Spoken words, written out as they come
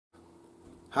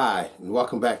Hi, and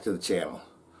welcome back to the channel.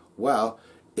 Well,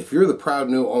 if you're the proud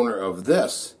new owner of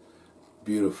this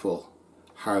beautiful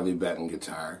Harley Benton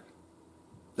guitar,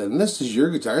 then this is your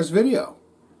guitar's video.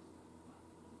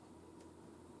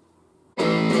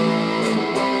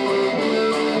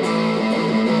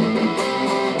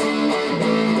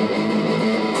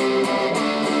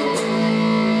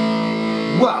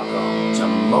 Welcome to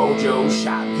MOJO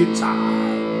Shop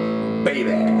Guitar,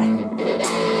 baby!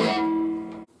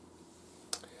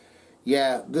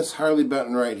 Yeah, this Harley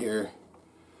Benton right here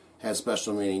has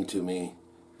special meaning to me.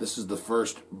 This is the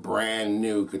first brand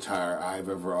new guitar I've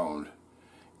ever owned.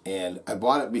 And I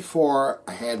bought it before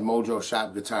I had MOJO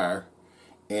Shop Guitar.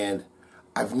 And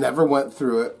I've never went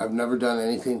through it. I've never done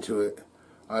anything to it.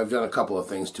 I've done a couple of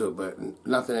things to it, but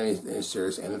nothing any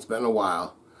serious. And it's been a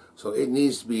while. So it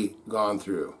needs to be gone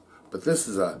through. But this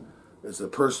is a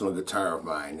personal guitar of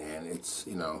mine. And it's,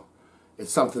 you know,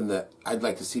 it's something that I'd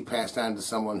like to see passed on to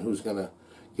someone who's going to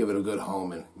give it a good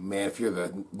home. And man, if you're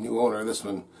the new owner of this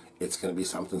one, it's going to be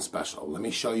something special. Let me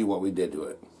show you what we did to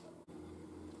it.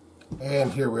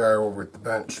 And here we are over at the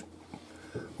bench.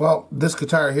 Well, this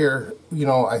guitar here, you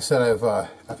know, I said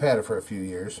I've had it for a few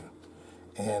years.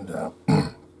 And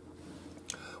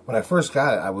when I first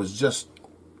got it, I was just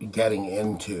getting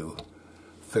into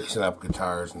fixing up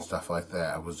guitars and stuff like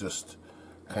that. I was just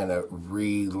kind of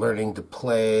relearning to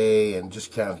play and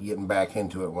just kind of getting back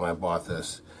into it when I bought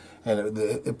this, and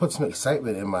it put some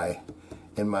excitement in my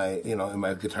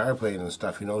guitar playing and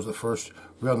stuff. You know, it was the first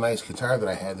real nice guitar that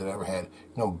I ever had.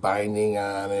 You know, binding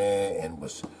on it, and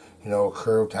was, you know,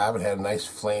 curved top. It had a nice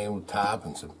flame top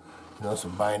and some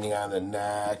binding on the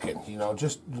neck, and you know,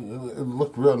 just it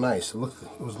looked real nice. It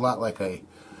was a lot like a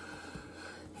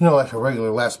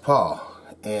regular Les Paul,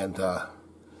 and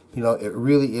you know, it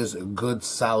really is a good,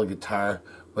 solid guitar,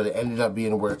 but it ended up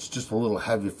being where it's just a little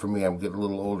heavy for me. I'm getting a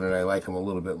little older, and I like them a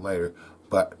little bit lighter.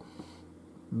 But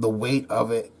the weight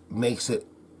of it makes it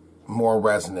more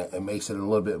resonant. It makes it a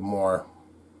little bit more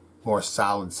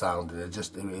solid sounding.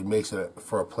 It makes it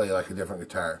for a play like a different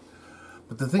guitar.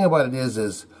 But the thing about it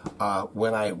is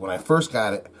when I first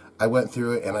got it, I went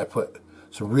through it and I put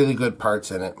some really good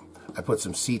parts in it. I put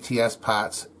some CTS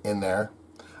pots in there.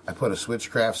 I put a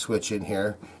Switchcraft switch in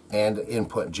here and an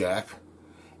input jack,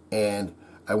 and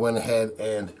I went ahead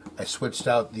and I switched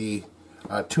out the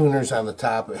tuners on the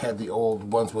top. It had the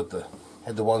old ones with the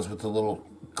little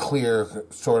clear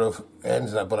sort of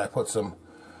ends, but I put some.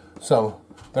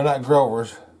 They're not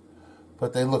Grovers,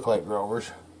 but they look like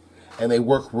Grovers, and they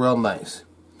work real nice.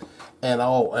 And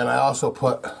I also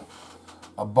put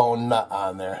a bone nut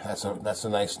on there. That's a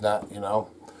nice nut, you know.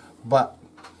 But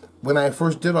when I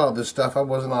first did all this stuff, I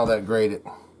wasn't all that great at,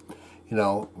 you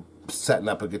know, setting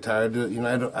up a guitar. You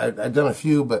know, I'd done a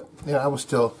few, but you know, I was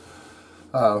still,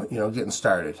 you know, getting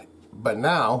started. But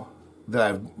now that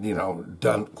I've, you know,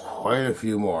 done quite a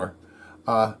few more,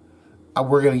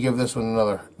 we're gonna give this one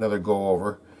another go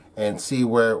over and see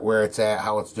where it's at,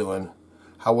 how it's doing,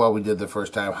 how well we did the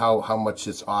first time, how much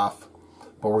it's off.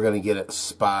 But we're gonna get it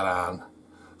spot on,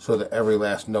 so that every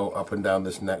last note up and down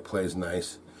this neck plays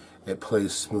nice. It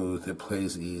plays smooth. It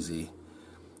plays easy.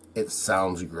 It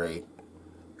sounds great.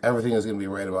 Everything is going to be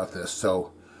right about this.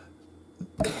 So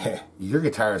your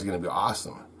guitar is going to be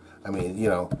awesome. I mean, you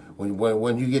know,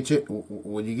 when you get it,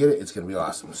 it's going to be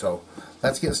awesome. So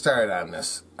let's get started on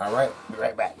this. All right, be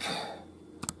right back.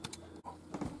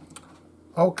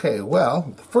 Okay,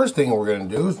 well, the first thing we're going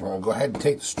to do is we're going to go ahead and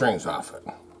take the strings off it.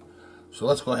 So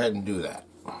let's go ahead and do that.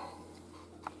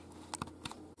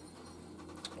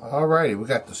 Alrighty, we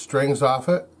got the strings off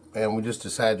it, and we just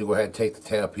decided to go ahead and take the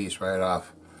tailpiece right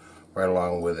off, right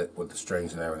along with it, with the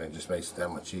strings and everything. It just makes it that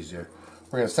much easier.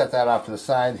 We're going to set that off to the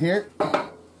side here.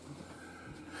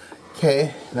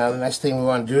 Okay, now the next thing we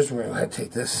want to do is we're going to go ahead and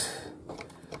take this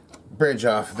bridge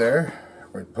off there.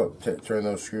 We're going to turn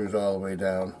those screws all the way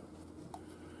down.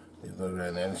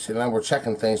 So now we're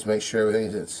checking things to make sure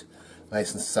everything's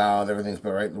nice and solid, everything's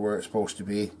right where it's supposed to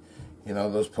be. You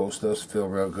know, those posts feel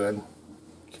real good.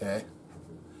 Okay.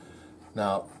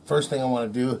 Now, next thing I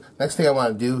want to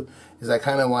do is I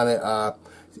kind of want to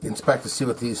inspect to see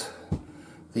what these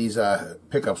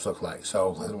pickups look like.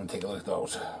 So let me take a look at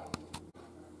those.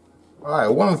 All right.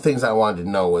 One of the things I wanted to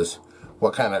know was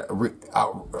what kind of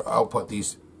output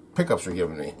these pickups are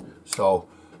giving me. So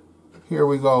here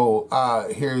we go.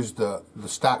 Here's the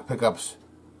stock pickups.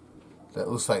 That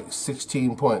looks like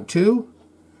 16.2,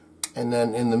 and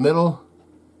then in the middle,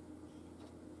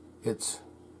 it's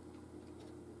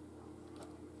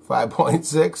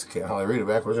 5.6. Can't hardly read it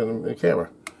backwards in the camera.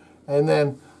 And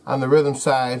then on the rhythm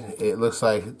side, it looks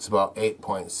like it's about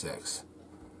 8.6.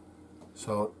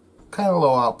 So Kind of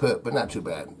low output, but not too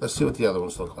bad. Let's see what the other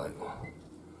ones look like.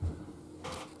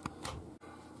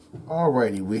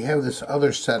 Alrighty, we have this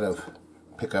other set of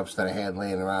pickups that I had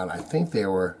laying around. I think they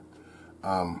were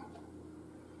out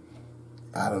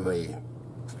of a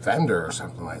Fender or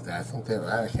something like that. I think they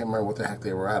were, I can't remember what the heck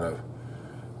they were out of.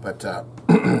 But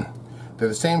they're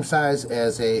the same size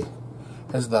as the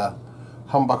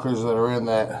humbuckers that are in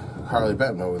that Harley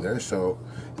Benton over there. So,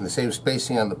 and the same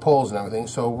spacing on the poles and everything.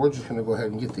 So we're just going to go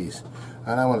ahead and get these.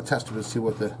 And I want to test them and see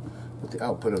what the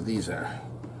output of these are.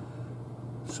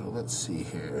 So let's see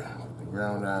here. Put the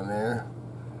ground on there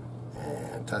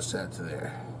and touch that to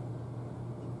there.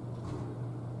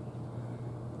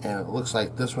 And it looks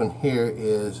like this one here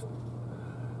is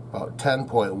about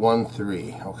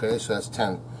 10.13. Okay, so that's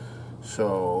 10.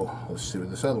 So let's see what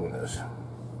this other one is.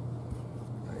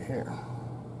 Right here.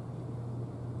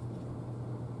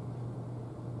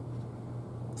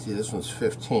 See, this one's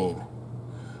 15.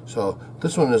 So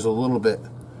this one is a little bit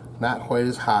not quite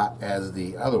as hot as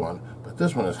the other one, but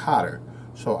this one is hotter.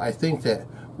 So I think that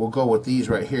we'll go with these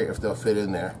right here if they'll fit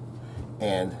in there,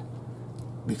 and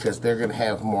because they're going to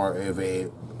have more of a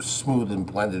smooth and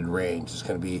blended range, it's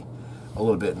going to be a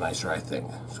little bit nicer, I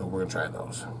think. So we're going to try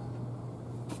those.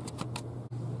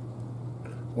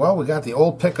 Well, we got the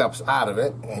old pickups out of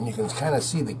it, and you can kind of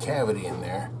see the cavity in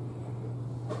there.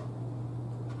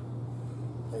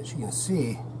 As you can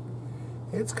see,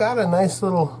 it's got a nice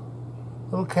little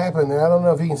cap in there. I don't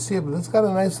know if you can see it, but it's got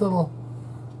a nice little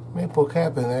maple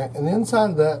cap in there. And the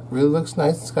inside of that really looks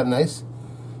nice. It's got a nice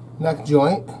neck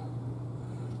joint,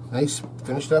 nice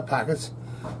finished up pockets.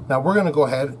 Now we're going to go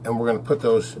ahead and we're going to put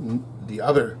the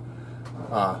other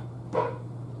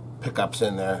pickups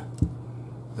in there,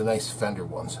 the nice Fender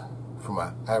ones.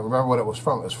 I remember what it was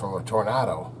from. It was from a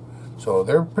Tornado. So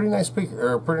they're pretty nice pickups.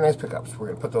 We're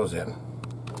going to put those in.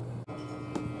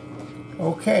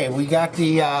 Okay, we got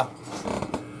the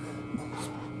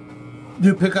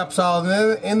new pickups all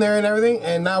in there and everything,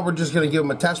 and now we're just going to give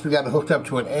them a test. We got it hooked up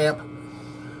to an amp,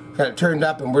 got it turned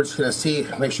up, and we're just going to see,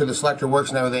 make sure the selector works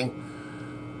and everything.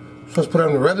 So let's put it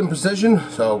on the rhythm position.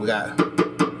 So we got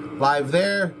live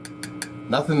there,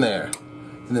 nothing there.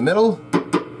 In the middle,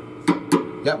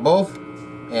 got both,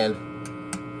 and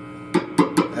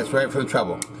that's right for the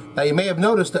treble. Now you may have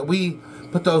noticed that we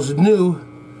put those new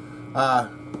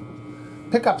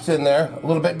pickups in there a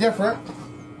little bit different.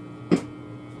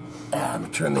 Let me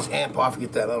turn this amp off and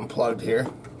get that unplugged here.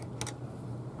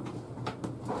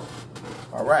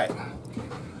 Alright,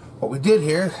 what we did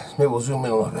here, maybe we'll zoom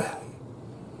in a little bit.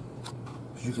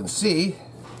 As you can see,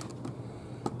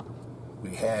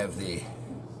 we have the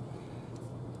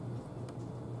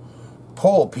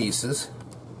pole pieces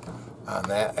on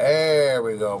that. There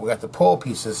we go. We got the pole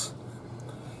pieces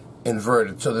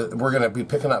inverted, so that we're going to be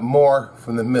picking up more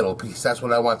from the middle piece. That's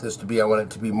what I want this to be. I want it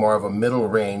to be more of a middle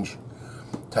range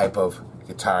type of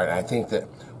guitar, and I think that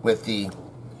with these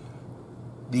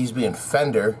being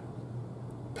Fender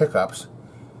pickups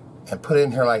and put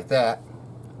in here like that,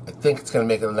 I think it's going to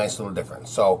make it a nice little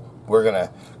difference. So we're going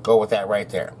to go with that right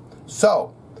there.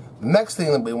 So the next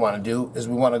thing that we want to do is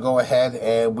we want to go ahead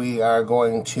and we are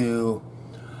going to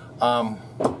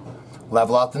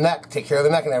level out the neck, take care of the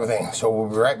neck and everything. So we'll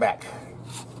be right back.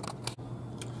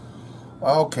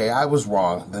 Okay, I was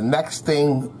wrong. The next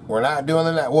thing, we're not doing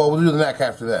the neck. Well, we'll do the neck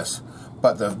after this.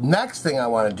 But the next thing I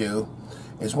want to do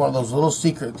is one of those little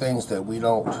secret things that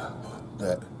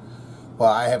well,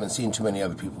 I haven't seen too many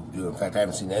other people do. In fact, I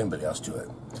haven't seen anybody else do it.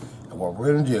 And what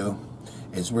we're going to do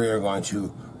is we are going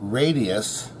to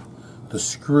radius the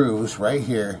screws right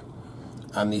here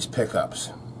on these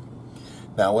pickups.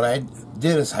 Now what I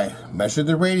did is I measured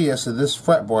the radius of this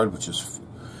fretboard, which is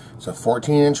it's a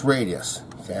 14-inch radius,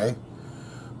 okay?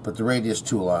 Put the radius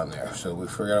tool on there, so we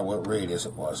figured out what radius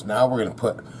it was. Now we're going to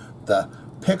put the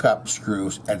pickup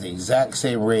screws at the exact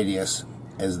same radius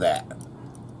as that.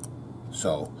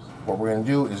 So what we're going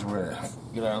to do is we're going to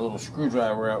get our little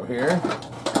screwdriver out here.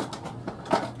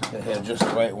 I have just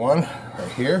the right one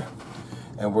right here,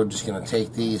 and we're just going to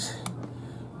take these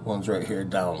ones right here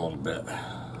down a little bit.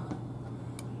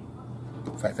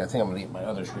 In fact, I think I'm going to get my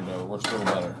other screwdriver. It works a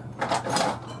little better.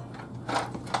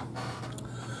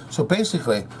 So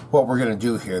basically, what we're going to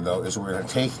do here, though, is we're going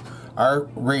to take our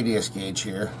radius gauge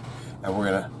here, and we're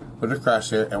going to put it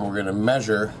across here, and we're going to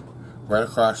measure right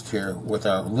across here with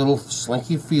our little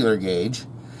slinky feeler gauge,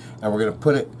 and we're going to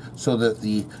put it so that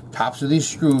the tops of these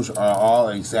screws are all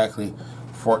exactly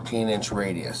 14-inch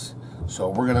radius. So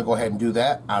we're going to go ahead and do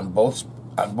that on both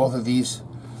of these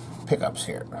pickups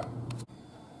here.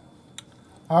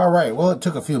 Alright, well, it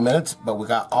took a few minutes, but we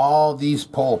got all these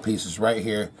pole pieces right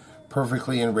here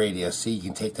perfectly in radius. See, you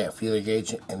can take that feeler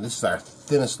gauge, and this is our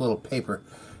thinnest little paper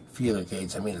feeler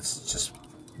gauge. I mean, it's just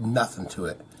nothing to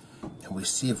it. And we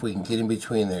see if we can get in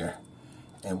between there,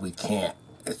 and we can't.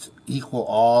 It's equal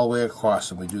all the way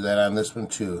across, and we do that on this one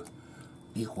too.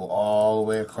 Equal all the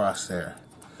way across there.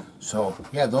 So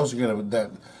yeah, those are gonna that.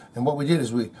 And what we did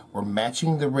is we're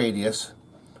matching the radius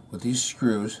with these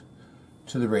screws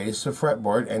to the radius of the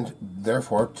fretboard, and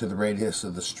therefore to the radius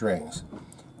of the strings.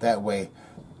 That way,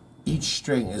 each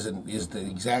string is the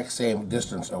exact same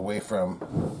distance away from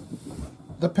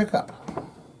the pickup.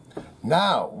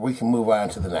 Now we can move on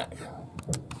to the neck.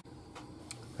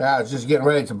 Now I was just getting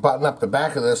ready to button up the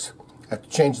back of this after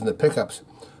changing the pickups.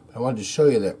 I wanted to show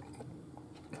you that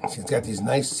it's got these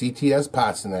nice CTS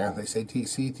pots in there. They say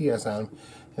CTS on them.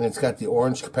 And it's got the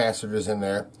orange capacitors in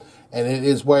there. And it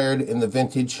is wired in the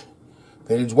vintage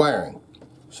wiring.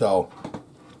 So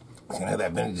it's going to have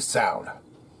that vintage sound.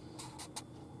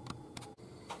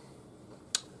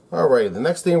 Alright, the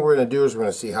next thing we're going to do is we're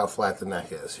going to see how flat the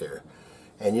neck is here.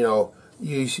 And you know,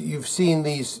 you've seen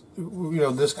these, you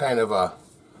know, this kind of a,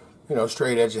 you know,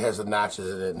 straight edge that has the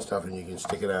notches in it and stuff, and you can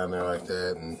stick it on there like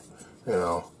that, and you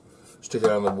know, stick it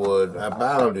on the wood. But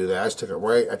I don't do that. I stick it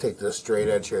right. I take this straight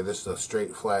edge here. This is a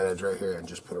straight flat edge right here, and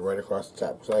just put it right across the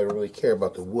top, because I don't really care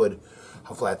about the wood,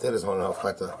 how flat that is. I want to know how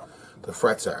flat the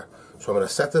frets are. So I'm going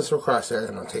to set this across there,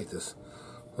 and I'll take this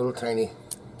little tiny,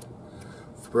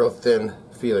 real thin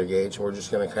feeler gauge, and we're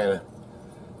just going to kind of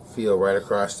feel right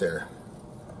across there.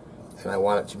 And I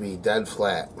want it to be dead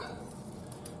flat,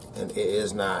 and it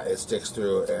is not. It sticks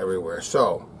through everywhere.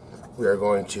 So we are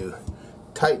going to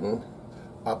tighten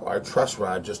up our truss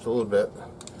rod just a little bit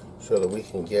so that we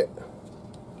can get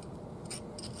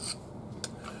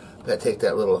that, take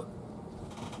that little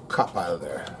cup out of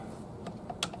there.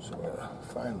 So we're going to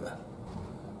find the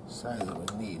size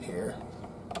that we need here.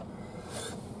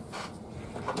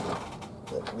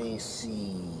 Let me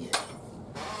see.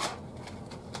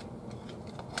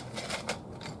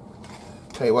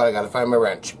 Tell you what, I gotta find my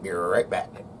wrench. Be right back.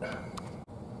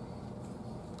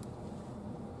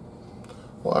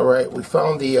 Well, alright, we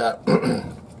found the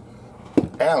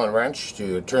Allen wrench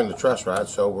to turn the truss rod,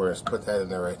 so we're going to put that in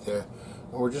there right there.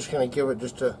 And we're just going to give it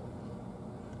just a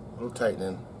little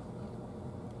tightening.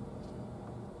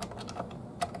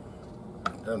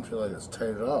 Doesn't feel like it's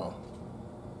tight at all.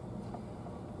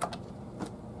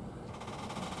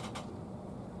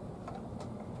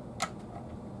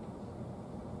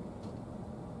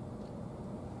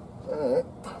 Alright.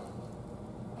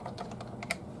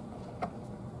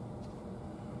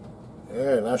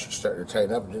 Yeah, now she's starting to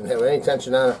tighten up. It didn't have any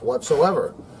tension on it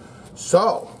whatsoever.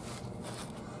 So,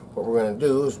 what we're going to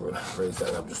do is we're going to raise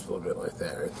that up just a little bit like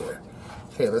that right there.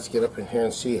 Okay, let's get up in here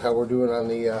and see how we're doing on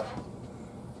the,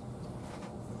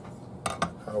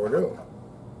 how we're doing.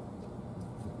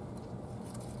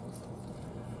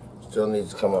 Still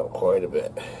needs to come up quite a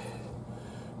bit.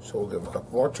 So we'll give a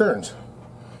couple more turns.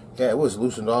 Yeah, it was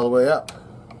loosened all the way up.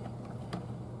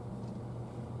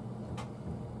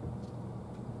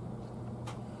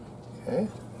 Okay,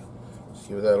 let's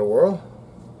give that a whirl.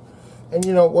 And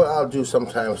you know what I'll do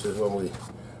sometimes is when we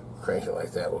crank it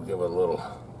like that, we'll give it a little,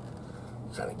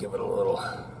 kind of give it a little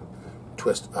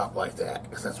twist up like that,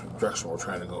 because that's the direction we're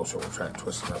trying to go, so we're trying to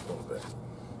twist it up a little bit.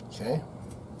 Okay,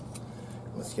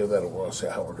 let's give that a whirl, see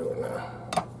how we're doing now.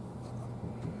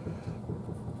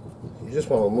 You just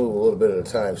want to move a little bit at a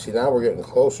time. See, now we're getting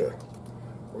closer.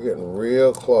 We're getting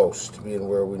real close to being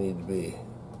where we need to be.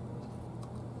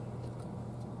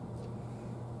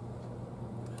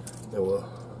 Then we'll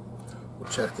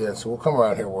check the end. So we'll come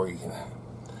around here where you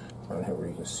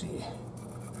can see.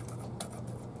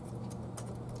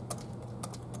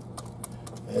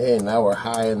 Hey, now we're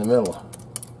high in the middle.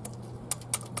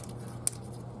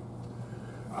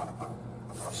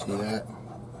 See that?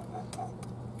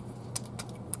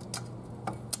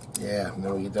 Yeah, and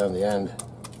then we get down the end.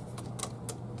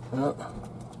 Oh,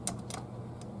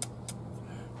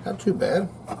 not too bad.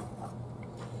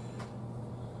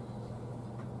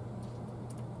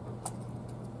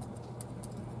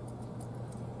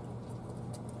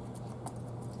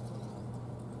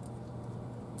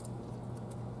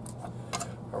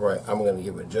 Alright, I'm going to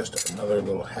give it just another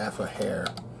little half a hair,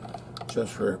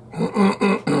 just for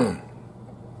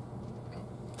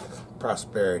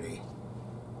prosperity.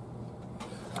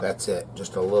 That's it,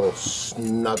 just a little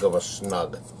snug of a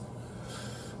snug.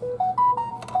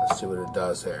 Let's see what it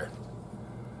does there.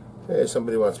 Hey,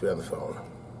 somebody wants me on the phone.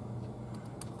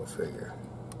 Go figure.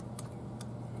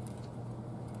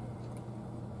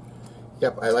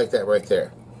 Yep, I like that right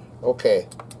there. Okay.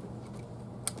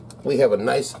 We have a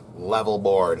nice level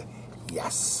board.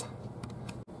 Yes.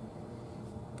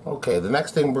 Okay. Okay, the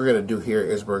next thing we're going to do here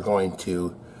is we're going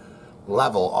to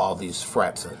level all these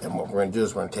frets. And what we're going to do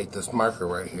is we're going to take this marker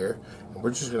right here, and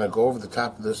we're just going to go over the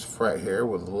top of this fret here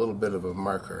with a little bit of a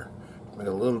marker. Make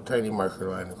a little tiny marker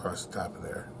line across the top of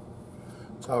there.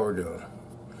 That's all we're doing.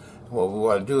 And what we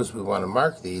want to do is we want to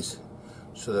mark these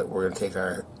so that we're going to take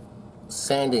our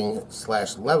sanding /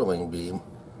 leveling beam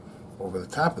over the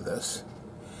top of this,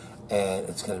 and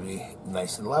it's going to be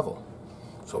nice and level.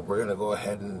 So we're going to go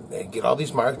ahead and get all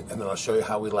these marked, and then I'll show you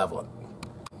how we level it.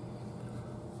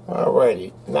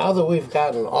 Alrighty, now that we've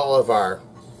gotten all of our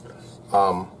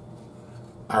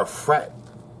fret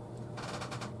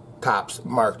tops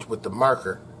marked with the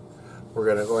marker, we're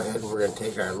going to go ahead and we're going to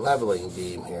take our leveling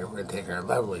beam here. We're going to take our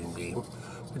leveling beam,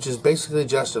 which is basically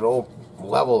just an old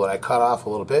level that I cut off a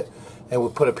little bit, and we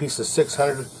put a piece of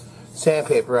 600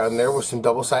 sandpaper on there with some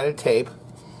double-sided tape.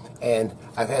 And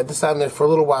I've had this on there for a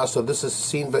little while, so this is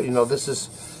seen, but you know, this is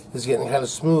getting kind of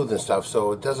smooth and stuff,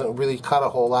 so it doesn't really cut a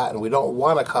whole lot, and we don't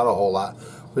want to cut a whole lot.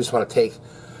 We just want to take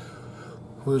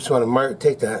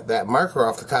that marker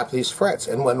off the top of these frets,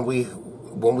 and when we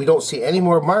don't see any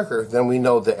more marker, then we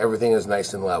know that everything is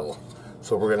nice and level.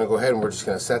 So we're going to go ahead and we're just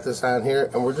going to set this on here,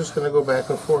 and we're just going to go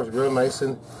back and forth real nice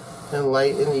and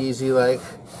light and easy like.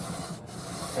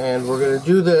 And we're going to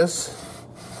do this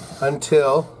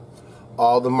until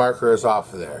all the marker is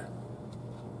off of there.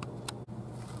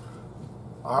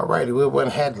 Alrighty, we went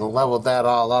ahead and leveled that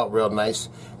all out real nice.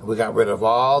 And we got rid of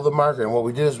all the marker, and what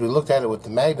we did is we looked at it with the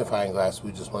magnifying glass.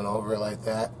 We just went over it like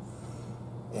that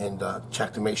and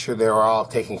checked to make sure they were all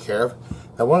taken care of.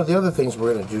 Now, one of the other things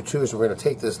we're going to do too is we're going to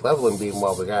take this leveling beam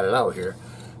while we got it out here,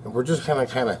 and we're just kind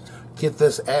of get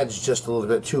this edge just a little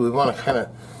bit too. We want to kind of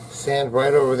sand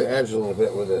right over the edge a little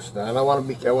bit with this. Now, I want to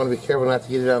be careful not to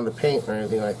get it on the paint or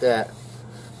anything like that,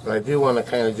 but I do want to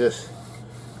kind of just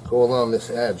go along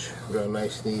this edge real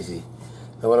nice and easy.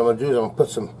 Now, what I'm going to do is I'm going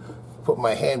to put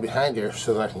my hand behind here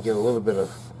so that I can get a little bit of,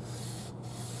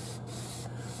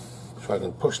 so I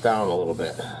can push down a little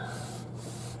bit.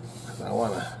 I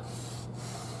want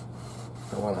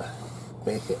to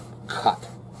make it cut.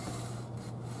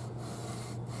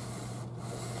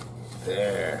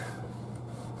 There.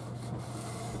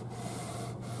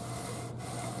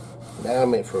 That'll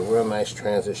make for a real nice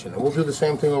transition. And we'll do the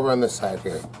same thing over on this side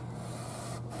here.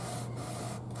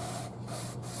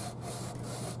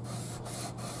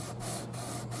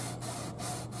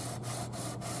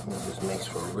 It just makes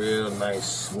for a real nice,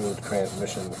 smooth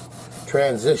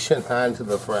transition onto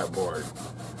the fretboard.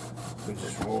 We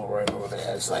just roll right over the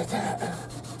edge like that.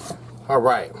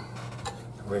 Alright.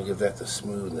 We're going to give that the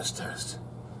smoothness test.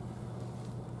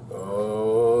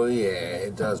 Oh yeah,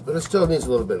 it does, but it still needs a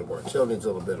little bit of work.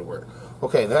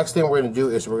 Okay, the next thing we're going to do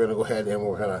is we're going to go ahead and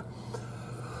we're going to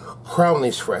crown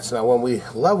these frets. Now, when we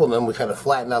level them, we kind of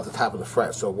flatten out the top of the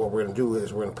fret. So what we're going to do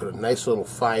is we're going to put a nice little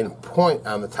fine point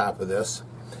on the top of this,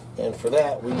 and for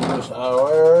that we use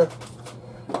our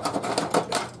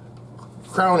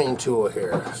crowning tool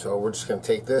here. So we're just going to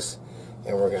take this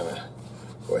and we're going to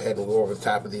go ahead and go over the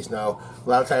top of these. Now, a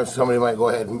lot of times somebody might go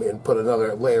ahead and put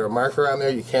another layer of marker on there.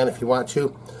 You can if you want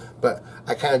to, but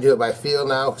I kind of do it by feel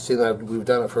now, seeing that we've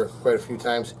done it for quite a few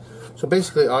times. So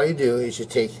basically all you do is you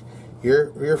take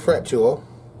your fret tool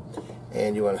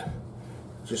and you want to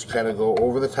just kind of go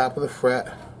over the top of the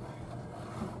fret.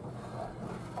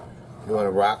 You want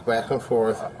to rock back and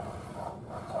forth.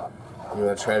 You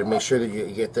want to try to make sure that you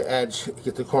get the edge,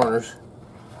 get the corners,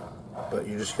 but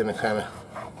you're just going to kind of,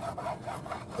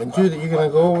 and do that, you're going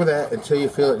to go over that until you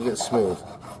feel it gets smooth.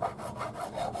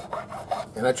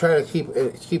 And I try to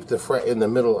keep the fret in the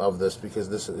middle of this because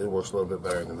it works a little bit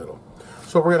better in the middle.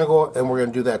 So we're going to go and we're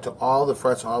going to do that to all the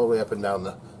frets all the way up and down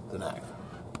the neck.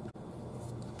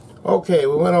 Okay,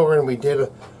 we went over and we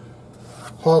did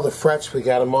all the frets. We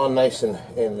got them all nice and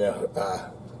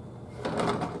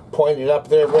pointed up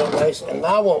there real nice. And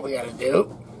now what we got to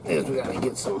do is we got to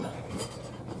get some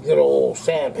good old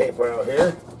sandpaper out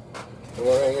here. And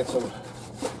we're going to get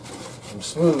some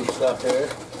smooth stuff here.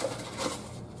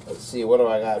 Let's see, what do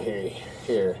I got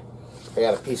here? I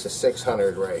got a piece of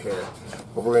 600 right here.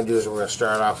 What we're going to do is we're going to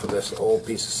start off with this old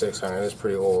piece of 600. It's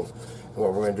pretty old. And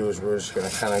what we're going to do is we're just going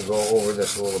to kind of go over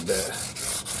this a little bit.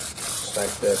 Just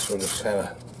like this. We're just kind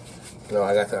of, you know,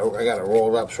 I got it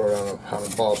rolled up sort of on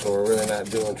the ball, so we're really not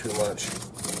doing too much.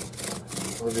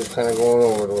 We're just kind of going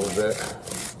over it a little bit.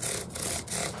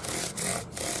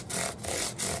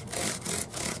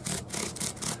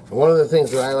 And one of the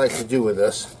things that I like to do with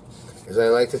this is I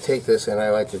like to take this and I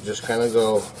like to just kind of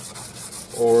go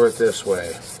over it this way,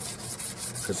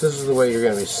 because this is the way you're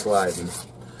going to be sliding.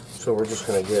 So we're just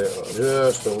going to get it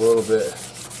just a little bit,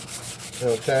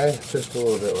 okay, just a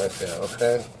little bit like that,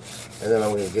 okay. And then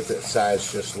I'm going to get that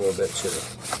size just a little bit too.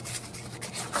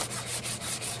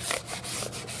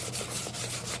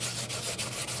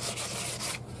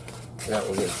 Yeah,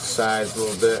 we'll get the sides a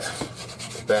little bit,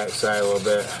 the back side a little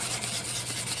bit.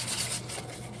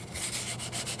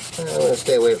 I'm going to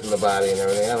stay away from the body and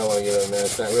everything. I don't want to get in there.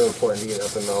 It's not really important to get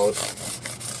up in those.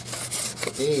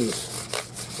 But these,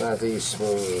 not these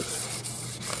smooth.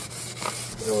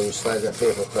 You know, when you slide that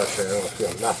paper crusher, I don't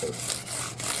feel nothing.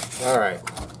 Alright,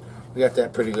 we got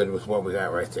that pretty good with what we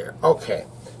got right there. Okay,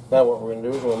 now what we're going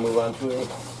to do is we'll move on to an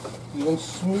even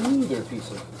smoother piece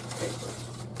of paper.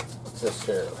 What's this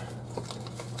here?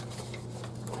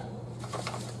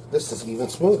 This is even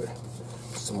smoother.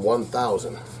 Some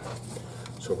 1000.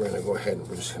 So we're going to go ahead and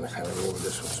we're just going to kind of move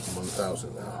this with some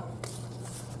 1000 now.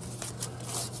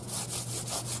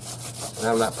 And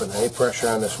I'm not putting any pressure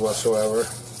on this whatsoever.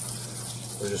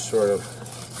 We're just sort of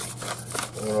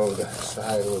going over the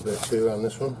side a little bit too on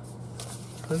this one.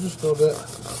 Just a little bit.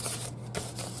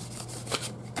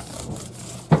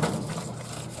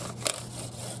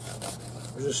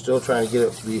 We're just still trying to get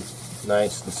it to be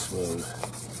nice and smooth.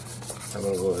 I'm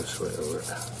going to go this way over it.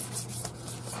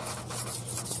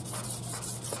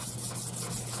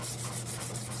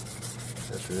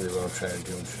 That's really what I'm trying to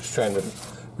do. I'm just trying to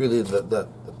really, the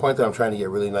point that I'm trying to get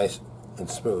really nice and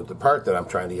smooth, the part that I'm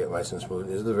trying to get nice and smooth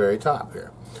is the very top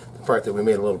here. The part that we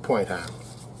made a little point on.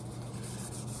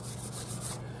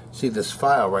 See this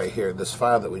file right here, this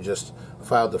file that we just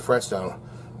filed the frets down,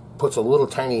 puts a little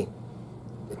tiny,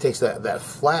 it takes that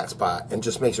flat spot and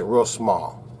just makes it real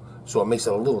small. So it makes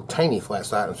it a little tiny flat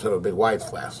spot instead of a big wide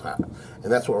flat spot.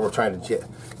 And that's what we're trying to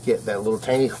get that little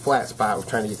tiny flat spot. We're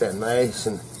trying to get that nice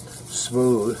and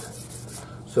smooth.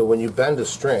 So when you bend a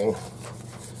string,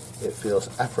 it feels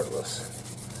effortless.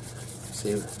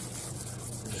 See, we're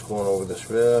just going over this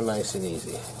real nice and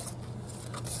easy.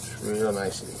 Just real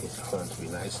nice and easy. I want it to be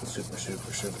nice and super,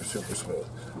 super, super, super smooth.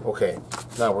 Okay,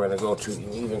 now we're going to go to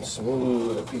an even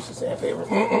smoother piece of sandpaper.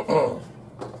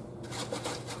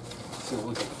 See what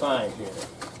we can find here.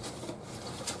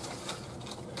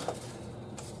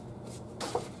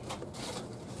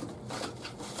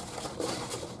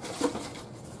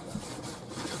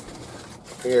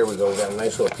 Here we go, we got a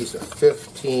nice little piece of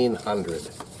 1500.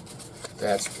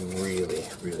 That's really,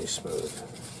 really smooth.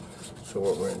 So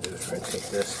what we're going to do is try and take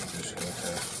this and just going to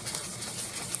kind of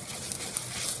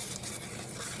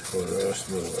go real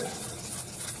smoothly.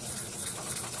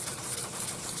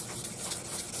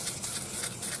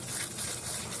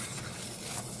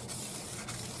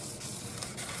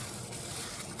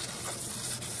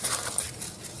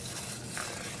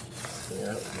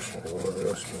 Yeah, just going to go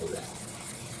real smoothly.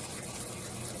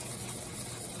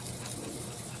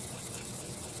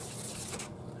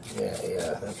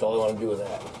 Yeah, that's all I want to do with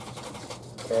that.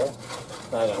 Okay,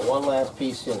 now I got one last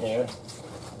piece in here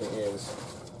that is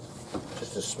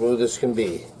just as smooth as can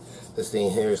be. This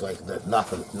thing here is like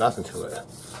nothing to it.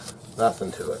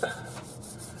 Nothing to it.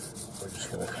 We're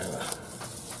just going to kind of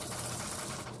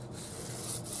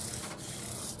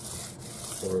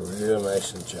go real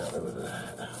nice and gentle with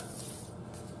that.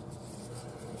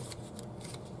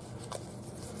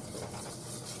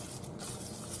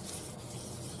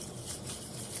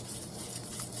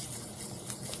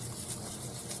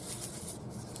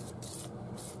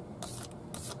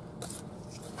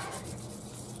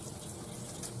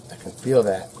 I can feel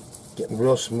that getting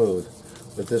real smooth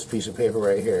with this piece of paper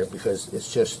right here because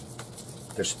it's just,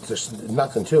 there's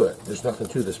nothing to it. There's nothing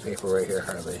to this paper right here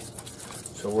hardly.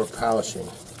 So we're polishing.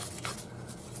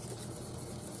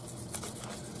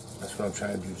 That's what I'm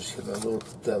trying to do, just get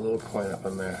that little point up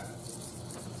on there.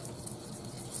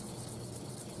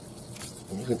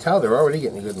 And you can tell they're already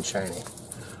getting good and shiny.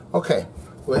 Okay,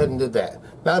 go ahead and do that.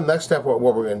 Now the next step, what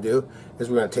we're going to do is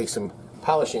we're going to take some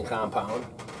polishing compound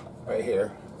right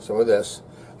here, some of this,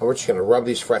 and we're just going to rub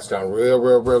these frets down real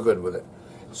good with it.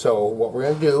 So what we're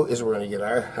going to do is we're going to get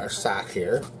our sock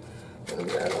here, and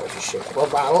we're going to shake up our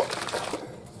bottle.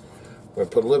 We're going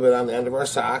to put a little bit on the end of our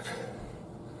sock,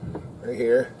 right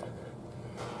here,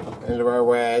 end of our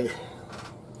wag.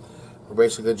 We're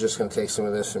basically just going to take some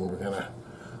of this and we're going to,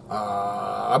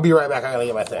 I'll be right back, I'm going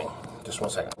to get my thing. Just one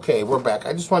second. Okay, we're back.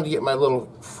 I just wanted to get my little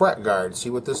fret guard. See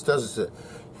what this does is you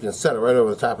can set it right over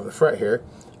the top of the fret here.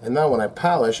 And now when I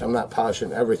polish, I'm not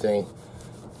polishing everything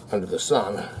under the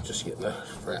sun, just getting the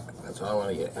fret. That's all I want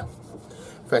to get.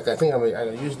 In fact, I think I'm going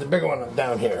to use the bigger one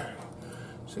down here.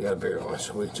 So you got a bigger one,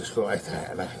 so we just go like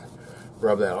that. And I can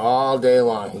rub that all day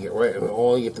long and get right, and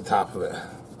only get the top of it.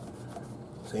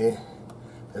 See?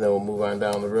 And then we'll move on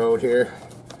down the road here.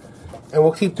 And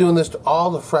we'll keep doing this to all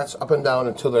the frets up and down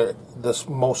until they're the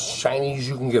most shiny as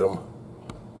you can get them.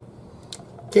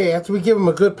 Okay, after we give them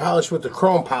a good polish with the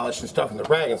chrome polish and stuff and the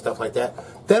rag and stuff like that,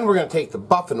 then we're going to take the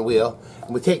buffing wheel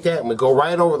and we take that and we go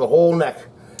right over the whole neck.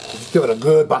 Just give it a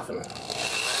good buffing.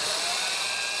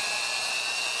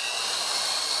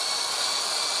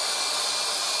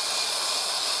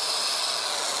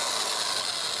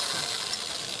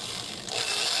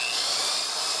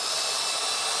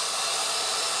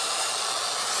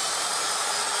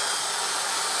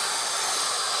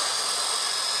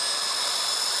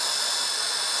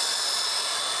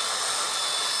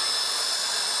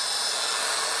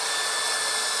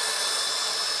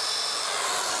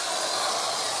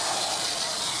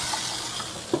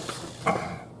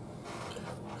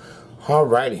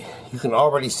 Alrighty, you can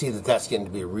already see that that's getting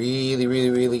to be really, really,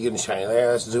 really good and shiny.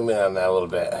 There, let's zoom in on that a little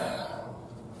bit.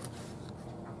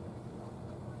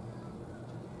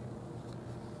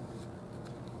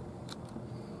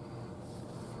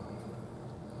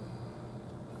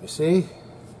 You see?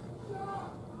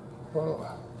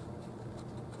 Well,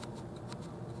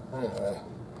 anyway,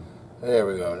 there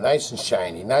we go. Nice and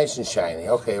shiny, nice and shiny.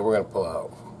 Okay, we're going to pull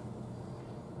out.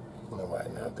 Right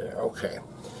out there. Okay.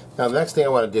 Now the next thing I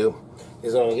want to do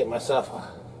is I'm going to get myself a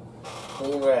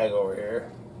clean rag over here.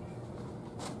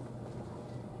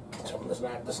 Something that's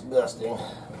not disgusting.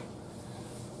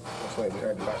 This might be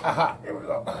hard to find. Aha! Here we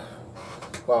go.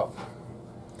 Well,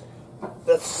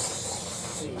 let's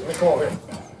see. Let's come over here.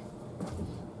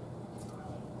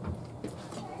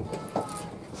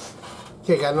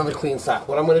 Okay, got another clean sock.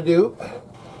 What I'm going to do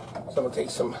is I'm going to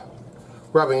take some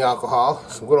rubbing alcohol,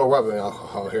 some good old rubbing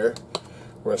alcohol here.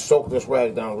 We're going to soak this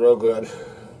rag down real good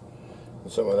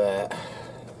with some of that.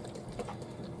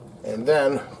 And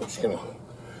then we're just going to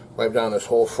wipe down this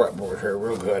whole fretboard here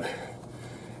real good.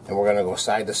 And we're going to go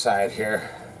side to side here.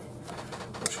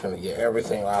 We're just going to get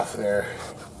everything off there.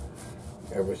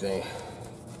 Everything.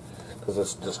 Because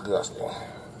it's disgusting.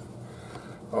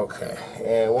 Okay.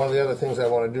 And one of the other things I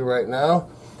want to do right now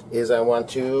is I want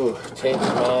to take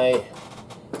my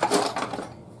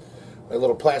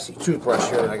little plastic toothbrush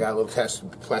here, and I got a little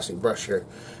plastic brush here.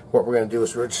 What we're going to do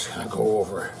is we're just going to go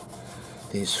over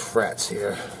these frets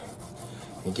here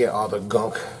and get all the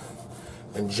gunk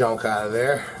and junk out of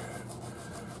there.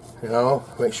 You know,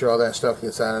 make sure all that stuff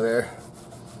gets out of there.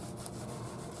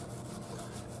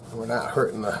 We're not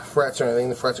hurting the frets or anything.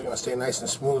 The frets are going to stay nice and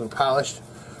smooth and polished.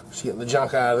 Just getting the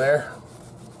junk out of there.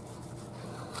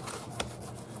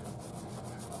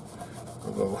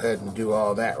 We'll go ahead and do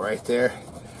all that right there.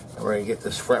 We're going to get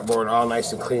this fretboard all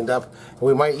nice and cleaned up. And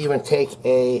we might even take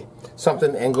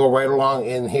something and go right along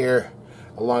in here,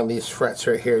 along these frets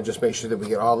right here, just make sure that we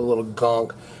get all the little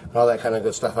gunk and all that kind of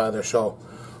good stuff out of there. So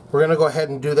we're going to go ahead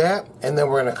and do that, and then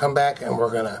we're going to come back and we're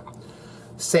going to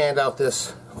sand out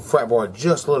this fretboard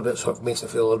just a little bit so it makes it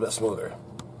feel a little bit smoother.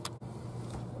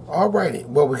 Alrighty,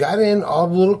 well, we got in all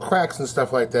the little cracks and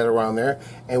stuff like that around there,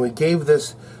 and we gave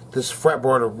this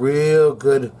fretboard a real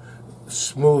good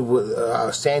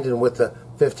smooth sanding with the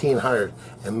 1500,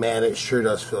 and man, it sure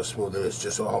does feel smooth. It's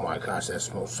just, oh my gosh, that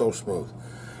smells so smooth.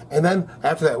 And then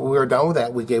after that, we were done with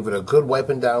that, we gave it a good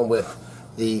wiping down with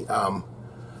the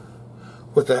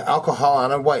alcohol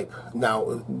on a wipe. Now,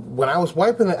 when I was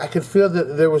wiping it, I could feel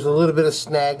that there was a little bit of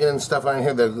snagging and stuff on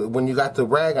here. When you got the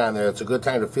rag on there, it's a good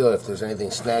time to feel if there's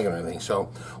anything snagging or anything. So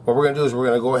what we're going to do is we're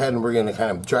going to go ahead and we're going to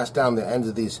kind of dress down the ends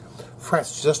of these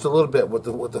frets just a little bit with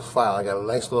the file. I got a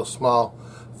nice little small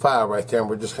file right there, and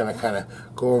we're just going to kind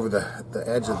of go over the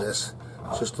edge of this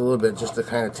just a little bit, just to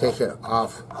kind of take it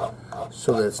off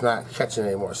so that it's not catching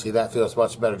anymore. See, that feels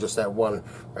much better, just that one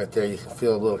right there. You can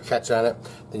feel a little catch on it.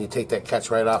 Then you take that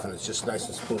catch right off and it's just nice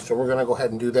and smooth. So we're going to go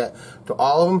ahead and do that to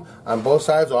all of them on both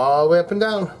sides, all the way up and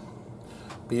down.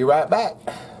 Be right back.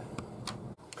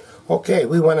 Okay,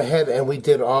 we went ahead and we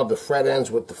did all the fret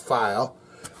ends with the file,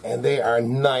 and they are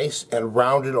nice and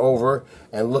rounded over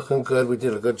and looking good. We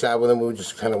did a good job with them. We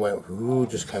just kind of went, ooh,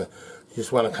 just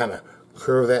want to kind of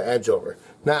curve that edge over.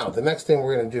 Now, the next thing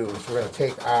we're going to do is we're going to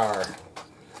take our,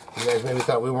 you guys maybe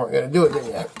thought we weren't going to do it, didn't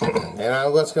you? And I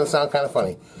know that's going to sound kind of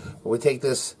funny, but we take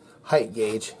this height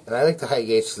gauge, and I like the height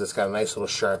gauge because it's got a nice little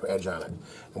sharp edge on it.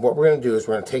 And what we're going to do is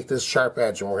we're going to take this sharp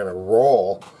edge and we're going to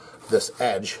roll this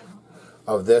edge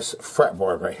of this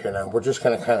fretboard right here. Now, we're just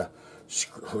going to kind of,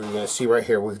 we're going to see right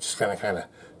here, we're just going to kind of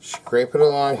scrape it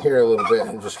along here a little bit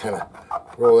and just kind of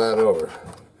roll that over.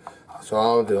 That's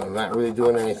all I'm doing. I'm not really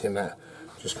doing anything,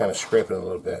 just kind of scraping it a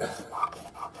little bit.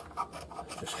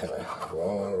 Just kind of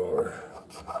rolling it over.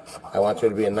 I want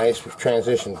there to be a nice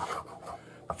transition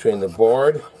between the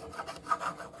board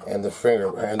and the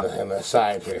finger and the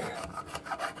side here.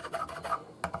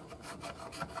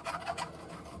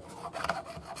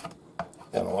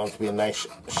 I don't want it to be a nice,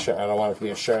 I don't want it to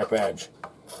be a sharp edge.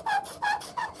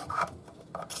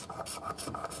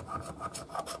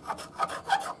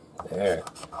 There.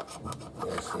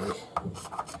 There, see?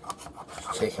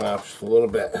 Just taking off just a little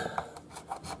bit.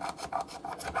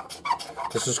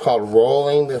 This is called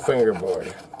rolling the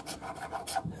fingerboard.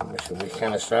 We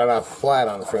kind of start off flat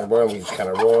on the fingerboard and we just kind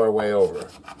of roll our way over.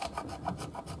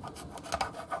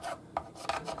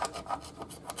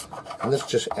 And this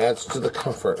just adds to the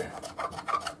comfort.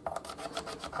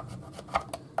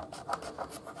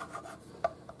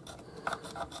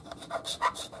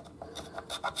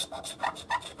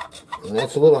 And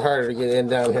it's a little harder to get in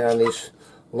down here on these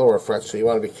lower frets, so you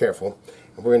want to be careful.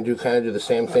 And we're going to kind of do the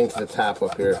same thing to the top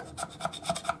up here.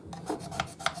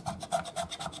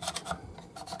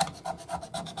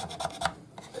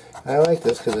 I like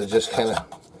this because it just kind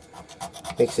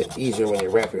of makes it easier when you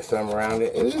wrap your thumb around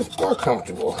it. It is more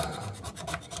comfortable.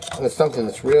 And it's something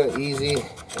that's real easy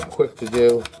and quick to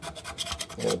do,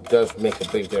 and it does make a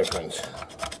big difference.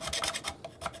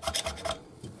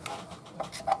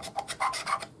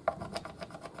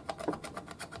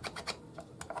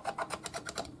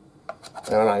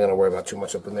 And I'm not going to worry about too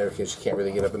much up in there because you can't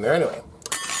really get up in there anyway.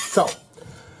 So,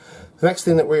 the next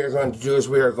thing that we are going to do is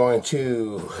we are going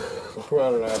to look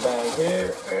around in our bag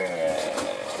here.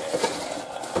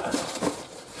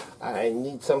 I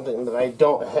need something that I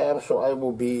don't have, so I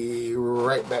will be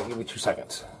right back. Give me 2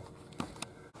 seconds.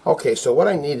 Okay, so what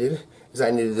I needed is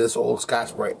I needed this old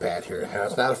Scotch-Brite pad here. Now,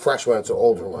 it's not a fresh one, it's an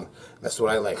older one. That's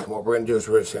what I like. And what we're going to do is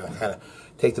we're just going to kind of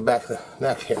take the back of the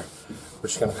neck here. We're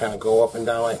just going to kind of go up and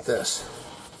down like this.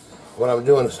 What I'm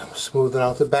doing is I'm smoothing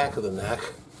out the back of the neck.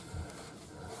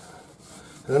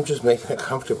 And I'm just making it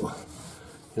comfortable.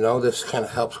 You know, this kind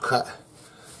of helps cut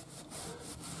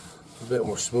a bit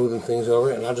more, smoothing things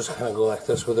over it. And I'll just kind of go like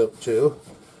this with it too.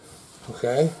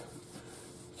 Okay?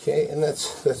 Okay, and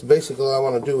that's basically all I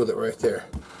want to do with it right there.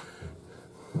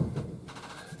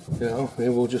 You know, maybe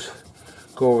we'll just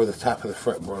go over the top of the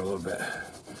fretboard a little bit.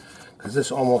 Because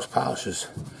this almost polishes.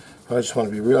 I just want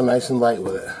to be real nice and light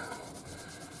with it.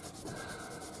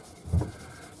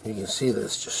 You can see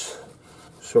this just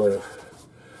sort of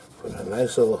put a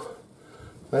nice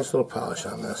little polish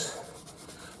on this.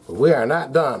 But we are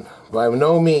not done, by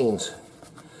no means.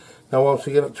 Now once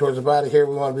we get up towards the body here,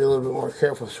 we want to be a little bit more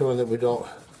careful so that we don't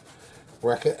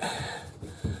wreck it.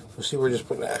 You'll see we're just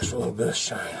putting an extra little bit of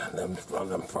shine on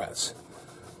them frets.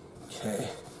 Okay.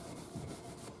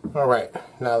 Alright,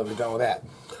 now that we're done with that.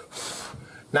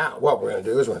 Now what we're going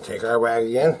to do is we're going to take our rag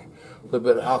again, a little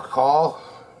bit of alcohol.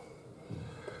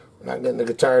 We're not getting the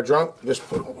guitar drunk, just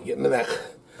getting the neck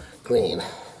clean.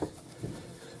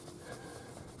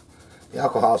 The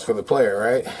alcohol is for the player,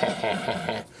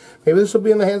 right? Maybe this will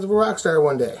be in the hands of a rock star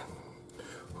one day.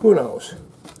 Who knows?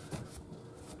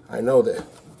 I know that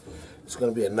it's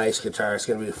going to be a nice guitar. It's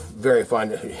going to be very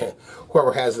fun.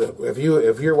 Whoever has it, if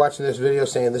you're watching this video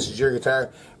saying this is your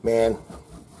guitar, man,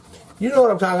 you know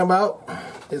what I'm talking about.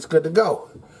 It's good to go.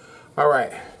 All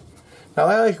right. Now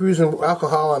I like using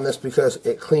alcohol on this because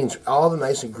it cleans all the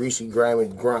nice and greasy, grimy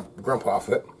grump off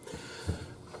it.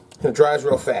 And it dries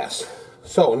real fast.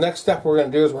 So next step we're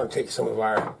going to do is we're going to take some of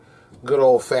our good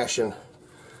old-fashioned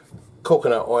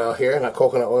coconut oil here. Now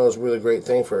coconut oil is a really great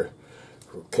thing for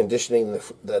conditioning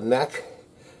the neck.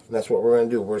 And that's what we're going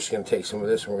to do. We're just going to take some of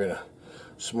this and we're going to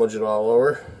smudge it all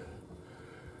over.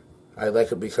 I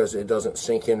like it because it doesn't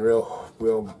sink in real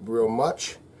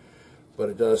much, but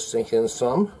it does sink in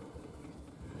some.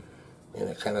 And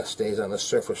it kind of stays on the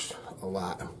surface a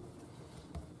lot.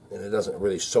 And it doesn't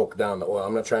really soak down the oil.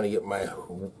 I'm not trying to get my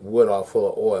wood all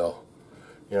full of oil.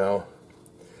 You know,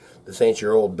 this ain't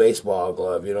your old baseball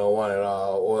glove. You don't want it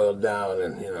all oiled down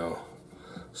and, you know,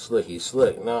 slicky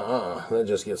slick. Nuh-uh. It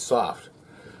just gets soft.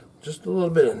 Just a little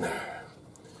bit in there.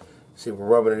 See, we're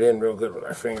rubbing it in real good with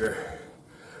our finger.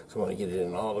 So I want to get it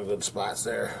in all the good spots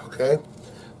there. Okay?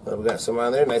 Now we got some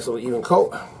on there. Nice little even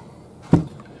coat.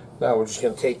 Now we're just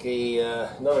going to take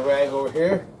another rag over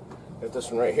here. Got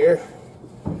this one right here.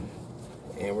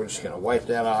 And we're just going to wipe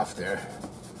that off there.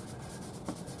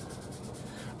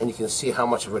 And you can see how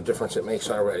much of a difference it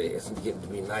makes already. It's getting to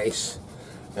be nice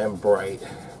and bright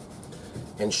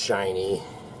and shiny.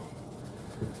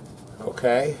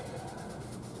 Okay?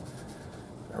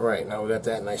 Alright, now we got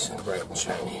that nice and bright and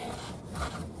shiny.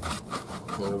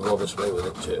 I'm going to go this way with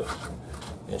it too.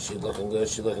 And she's looking good.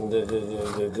 She's looking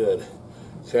good.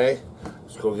 Okay?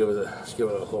 Let's give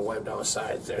it a little wipe down the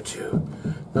sides there too.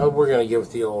 Now we're going to give it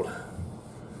the old...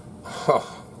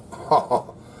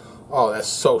 Oh, that's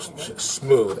so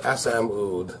smooth.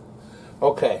 SM-ood.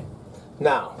 Okay,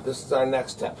 now this is our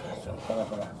next step. So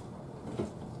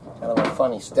kind of a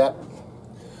funny step.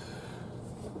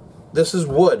 This is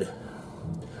wood.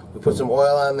 We put some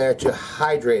oil on there to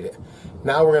hydrate it.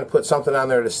 Now we're going to put something on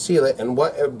there to seal it, and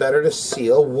what better to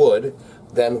seal wood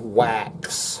than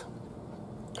wax?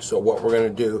 So what we're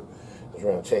going to do is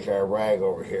we're going to take our rag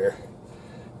over here,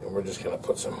 and we're just going to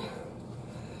put some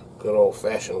good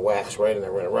old-fashioned wax right in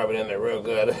there. We're going to rub it in there real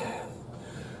good. And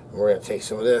we're going to take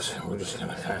some of this, and we're just going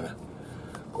to kind of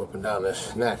go up and down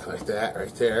this neck like that,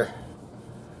 right there.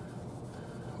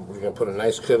 We're going to put a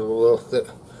nice little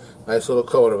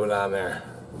coat of it on there.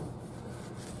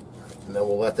 And then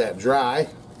we'll let that dry,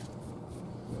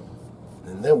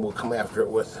 and then we'll come after it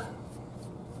with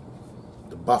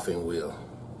the buffing wheel.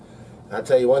 And I'll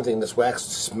tell you one thing, this wax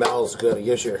smells good. It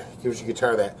gives your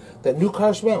guitar that new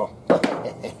car smell.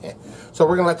 So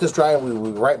we're gonna let this dry, and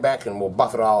we'll be right back, and we'll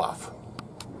buff it all off.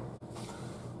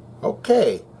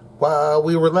 Okay, while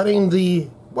we was letting the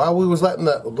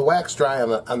wax dry on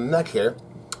the neck here,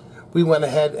 we went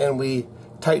ahead and we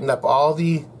tightened up all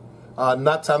the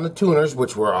nuts on the tuners,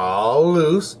 which were all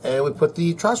loose, and we put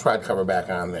the truss rod cover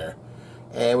back on there,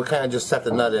 and we kind of just set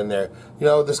the nut in there. You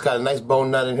know, this got a nice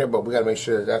bone nut in here, but we got to make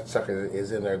sure that sucker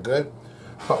is in there good.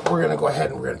 But we're going to go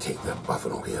ahead and we're going to take the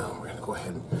buffing wheel, and we're going to go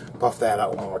ahead and buff that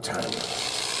out one more time.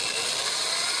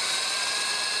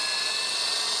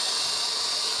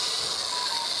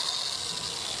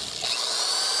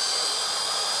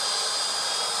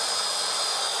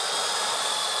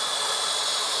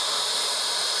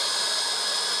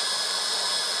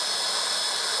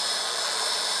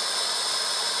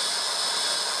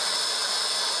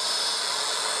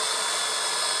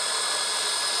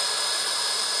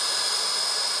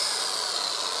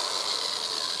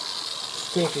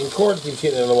 Stinking cord keeps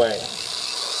getting in the way.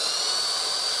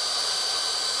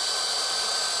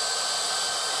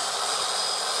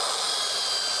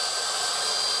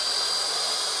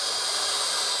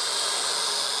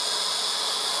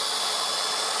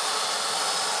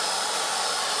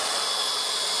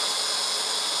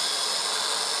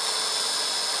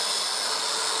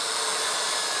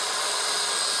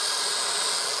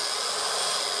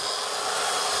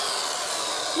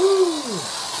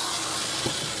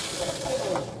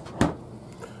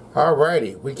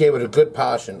 Alrighty, we gave it a good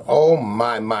polishing. Oh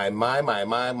my.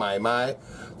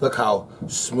 Look how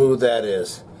smooth that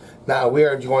is. Now we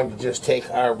are going to just take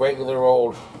our regular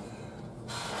old,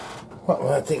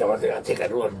 well, I think I'm going to take a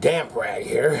little damp rag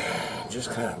here. Just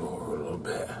kind of go over a little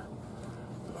bit.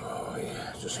 Oh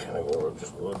yeah, just kind of go over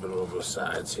just a little bit over the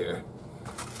sides here.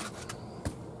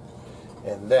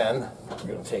 And then we're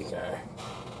going to take our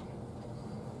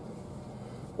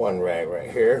one rag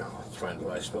right here. Let's find a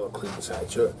nice little clean side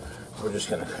to it. We're just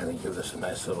going to kind of give this a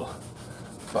nice little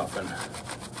buffing.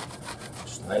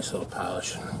 Just a nice little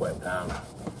polish and wipe down.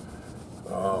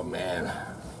 Oh man.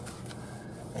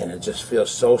 And it just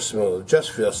feels so smooth.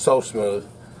 Just feels so smooth.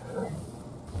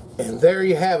 And there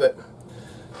you have it.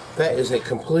 That is a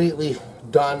completely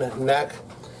done neck.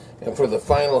 And for the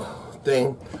final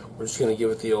thing, we're just going to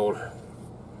give it the old,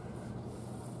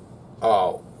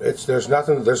 oh, it's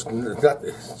nothing, it's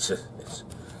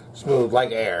smooth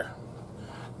like air.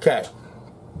 Okay.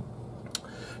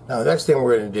 Now the next thing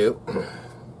we're going to do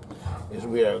is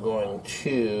we are going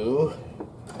to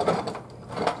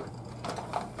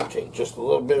take just a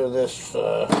little bit of this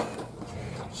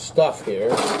stuff here.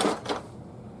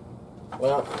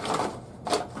 Well,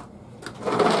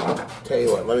 tell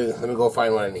you what, let me go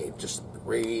find what I need. Just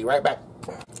be right back.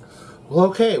 Well,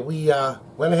 okay, we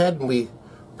went ahead and we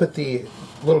put the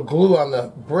little glue on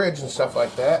the bridge and stuff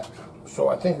like that. So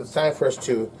I think it's time for us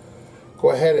to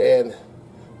go ahead and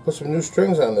put some new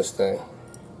strings on this thing.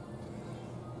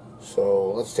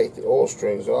 So let's take the old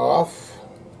strings off.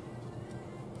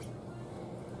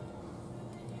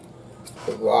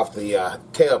 Go off the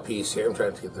tail piece here. I'm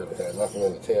trying to get nothing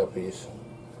in the tail piece.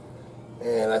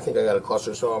 And I think I got a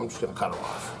cluster, so I'm just going to cut them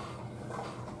off.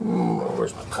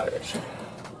 Where's my cutters?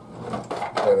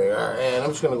 There they are. And I'm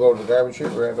just going to go to the garbage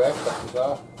chute right back, cut these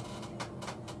off.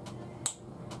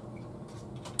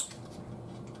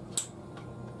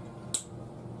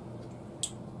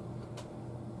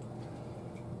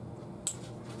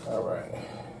 Alright.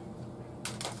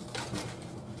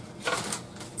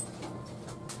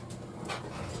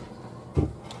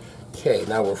 Okay,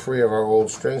 now we're free of our old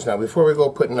strings. Now before we go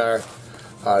putting our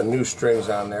new strings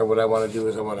on there, what I want to do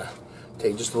is I want to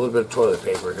take just a little bit of toilet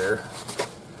paper here.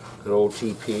 Good old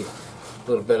TP. A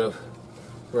little bit of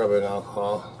rubbing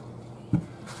alcohol.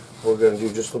 We're going to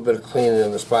do just a little bit of cleaning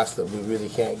in the spots that we really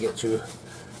can't get too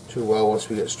well once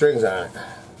we get strings on it.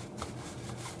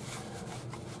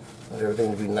 Let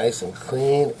everything be nice and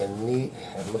clean and neat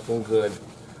and looking good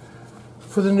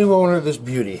for the new owner of this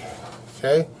beauty.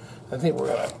 Okay? I think we're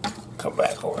going to come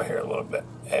back over here a little bit.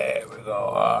 There we go.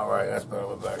 Alright, that's been a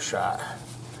little better shot.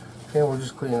 Okay, we're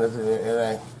just cleaning it, and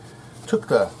I took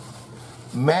the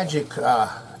magic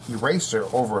eraser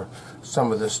over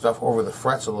some of this stuff, over the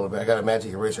frets a little bit. I got a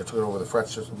magic eraser, took it over the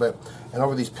frets just a bit, and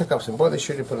over these pickups, and boy, they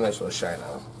sure did put a nice little shine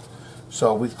on them.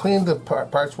 So we cleaned the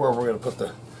parts where we're going to put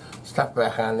the stuff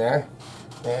back on there.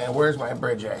 And where's my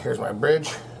bridge at? Here's my bridge.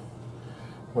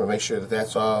 I'm going to make sure that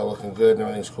that's all looking good and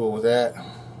everything's cool with that.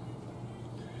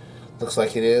 Looks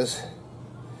like it is.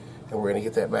 And we're going to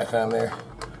get that back on there.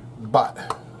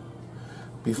 But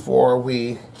before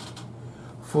we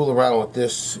fool around with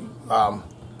this,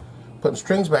 putting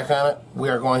strings back on it, we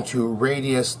are going to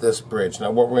radius this bridge.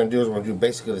 Now what we're going to do is we're going to do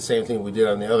basically the same thing we did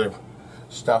on the other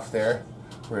stuff there.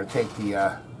 We're going to take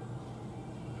the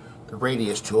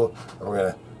radius tool and we're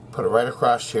going to put it right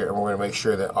across here, and we're going to make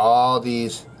sure that all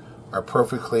these are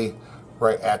perfectly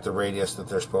right at the radius that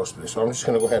they're supposed to be. So I'm just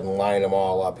going to go ahead and line them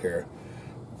all up here.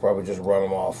 Probably just run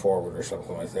them all forward or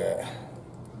something like that.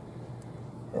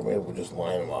 Or maybe we'll just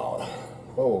line them all.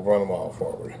 Oh, we'll run them all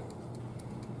forward.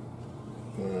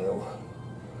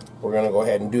 We're going to go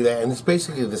ahead and do that. And it's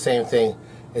basically the same thing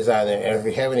as on there. And if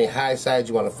you have any high sides,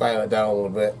 you want to file it down a little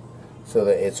bit so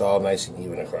that it's all nice and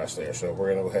even across there. So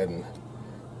we're going to go ahead and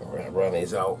we're going to run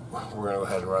these out. We're going to go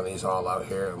ahead and run these all out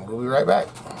here, and we'll be right back.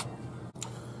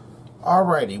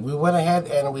 Alrighty, we went ahead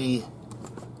and we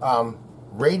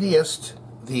radiused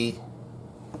the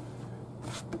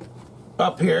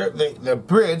up here, the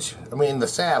bridge, I mean the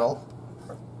saddle,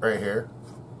 right here.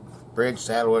 Bridge,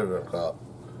 saddle, whatever you want to call it.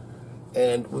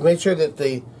 And we made sure that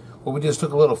what we did is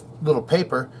took a little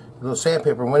paper, a little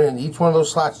sandpaper, and went in each one of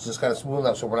those slots, just kind of smoothed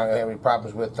out so we're not going to have any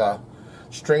problems with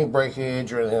string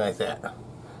breakage or anything like that.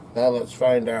 Now let's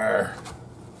find our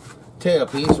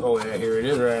tailpiece. Oh yeah, here it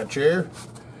is right here.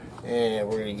 And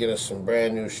we're going to get us some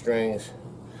brand new strings.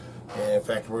 And in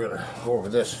fact, we're going to go over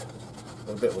this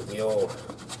a little bit with the old,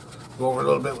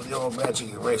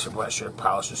 magic eraser brush here,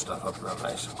 polish this stuff up real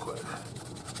nice and quick.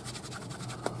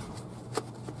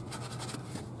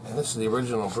 And this is the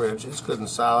original bridge. It's good and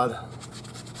solid.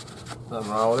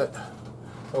 Nothing wrong with it.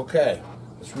 Okay,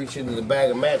 let's reach into the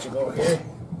bag of magic over here.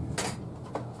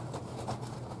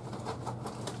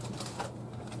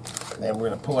 And we're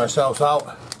going to pull ourselves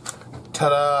out.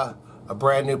 Ta-da! A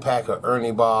brand new pack of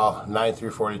Ernie Ball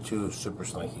 9342 Super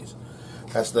Slinkies.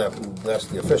 That's the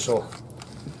official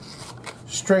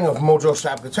string of MOJO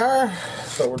Shop Guitar.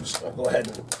 So we're just going to go ahead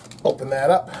and open that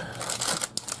up.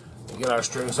 And get our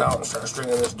strings out and start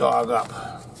stringing this dog up.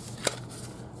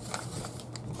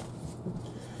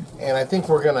 And I think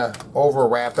we're going to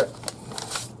over-wrap it.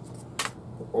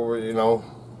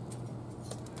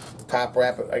 Top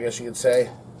wrap it, I guess you could say.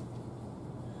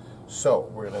 So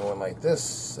we're going to go in like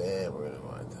this, and we're going to go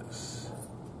like this.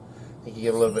 I think you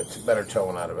get a little bit better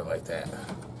tone out of it like that.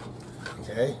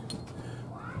 Okay.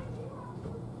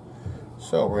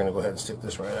 So we're going to go ahead and stick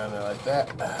this right on there like that.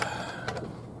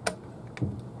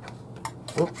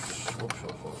 Whoops. Whoops.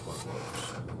 Whoops.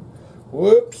 Whoops.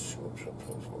 Whoops.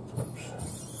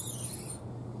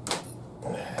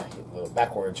 Get a little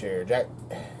backwards here, Jack.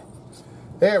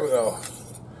 There we go.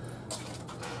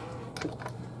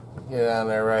 Get on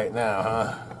there right now,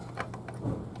 huh?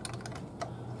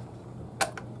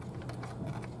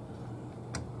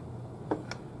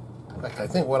 In fact, I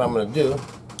think what I'm going to do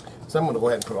is I'm going to go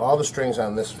ahead and put all the strings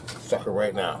on this sucker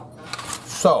right now.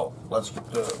 So, let's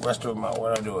get the rest of them out.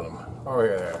 What do I do with them? Over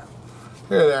here, there.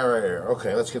 Here, there, right here.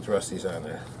 Okay, let's get the rest of these on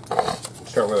there.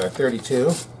 Start with our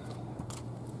 32.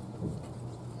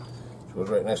 Which goes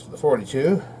right next to the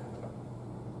 42.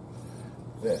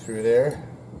 Put that through there.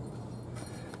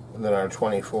 And then our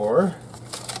 24.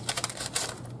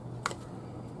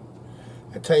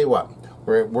 I tell you what,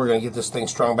 we're going to get this thing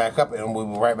strung back up, and we'll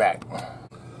be right back.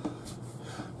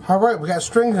 Alright, we got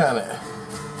strings on it.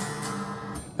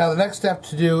 Now the next step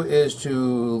to do is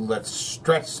let's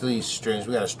stretch these strings.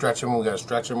 We got to stretch them,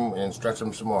 and stretch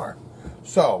them some more.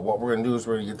 So what we're going to do is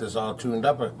we're going to get this all tuned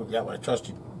up. I've got my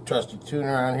trusty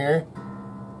tuner on here.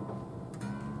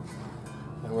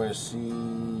 And we're going to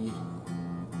see...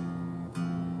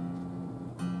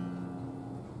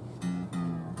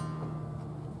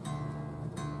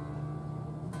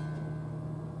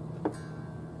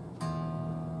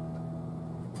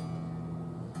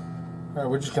 Alright,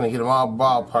 we're just going to get them all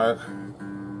ballpark.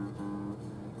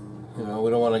 We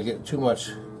don't want to get too much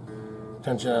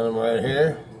tension on them right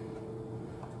here.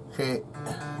 Okay.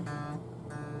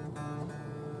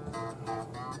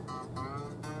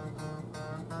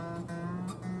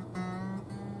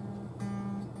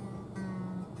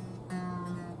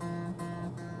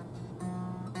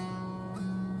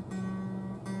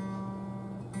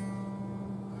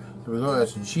 There we go,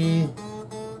 that's G,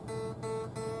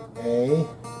 A,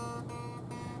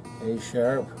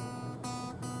 sharp,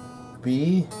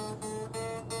 B,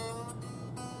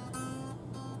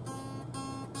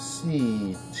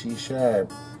 C, C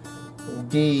sharp,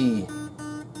 D,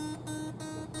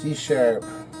 C sharp,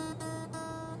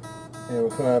 and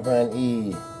we'll come up on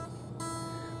E.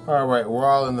 Alright, we're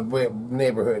all in the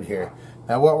neighborhood here.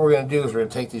 Now what we're going to do is we're going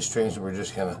to take these strings and we're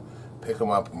just going to pick them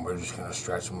up and we're just going to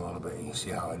stretch them a little bit. You can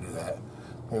see how I do that.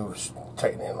 Maybe we'll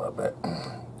tighten it a little bit.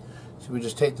 So we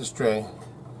just take the string,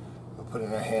 we put it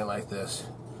in our hand like this,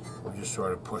 we just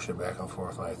sort of push it back and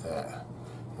forth like that.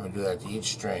 And we do that to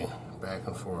each string, back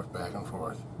and forth, back and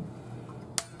forth.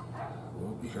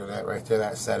 Ooh, you hear that right there?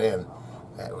 That set in.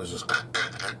 That was just,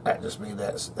 that just made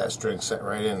that string set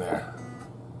right in there.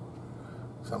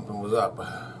 Something was up.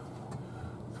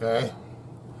 Okay?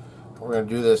 We're going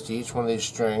to do this to each one of these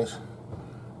strings.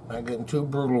 Not getting too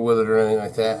brutal with it or anything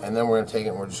like that. And then we're going to take it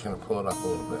and we're just going to pull it up a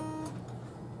little bit.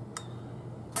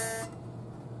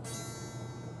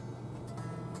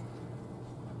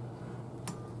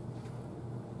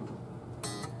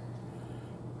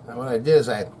 Now what I did is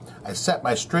I set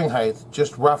my string height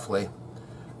just roughly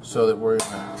so that we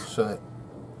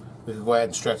can go ahead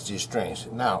and stretch these strings.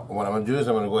 Now what I'm going to do is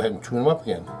I'm going to go ahead and tune them up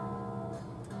again.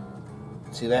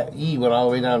 See, that E went all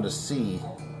the way down to C.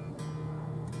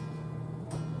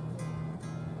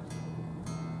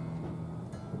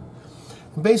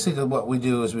 And basically what we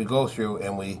do is we go through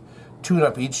and we tune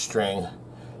up each string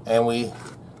and we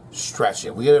stretch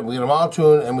it. We get them all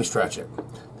tuned and we stretch it.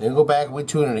 Then we go back and we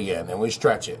tune it again and we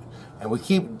stretch it. And we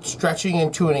keep stretching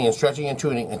and tuning and stretching and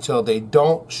tuning until they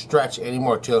don't stretch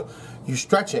anymore. Till you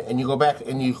stretch it and you go back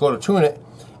and you go to tune it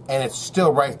and it's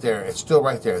still right there. It's still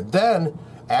right there. Then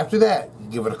after that, you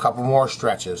give it a couple more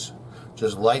stretches,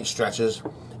 just light stretches,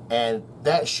 and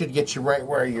that should get you right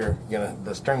where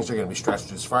the strings are gonna be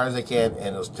stretched as far as they can, and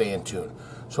it'll stay in tune.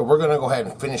 So we're gonna go ahead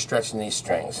and finish stretching these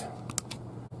strings.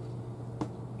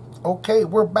 Okay,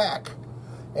 we're back,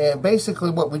 and basically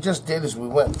what we just did is we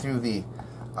went through the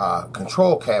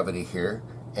control cavity here,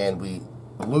 and we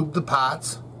lubed the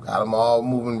pots, got them all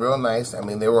moving real nice. I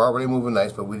mean, they were already moving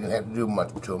nice, but we didn't have to do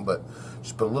much to them. But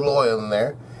just put a little oil in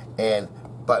there and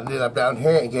buttoned it up down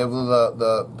here and gave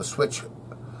the switch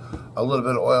a little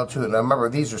bit of oil too. Now remember,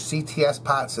 these are CTS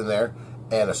pots in there,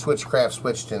 and a Switchcraft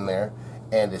switched in there,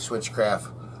 and a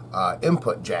Switchcraft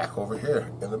input jack over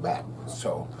here in the back.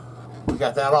 So we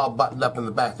got that all buttoned up in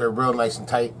the back there real nice and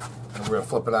tight, and we're going to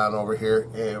flip it on over here,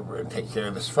 and we're going to take care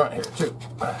of this front here too.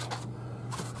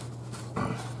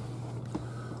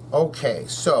 Okay,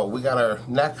 so we got our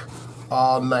neck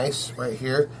all nice right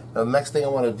here. Now the next thing I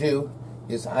want to do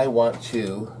is I want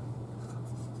to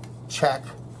check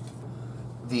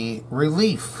the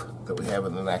relief that we have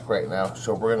in the neck right now.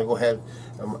 So we're going to go ahead,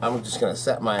 I'm just going to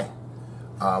set my,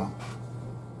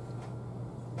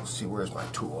 let's see, where's my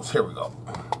tools? Here we go.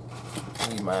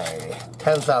 Need my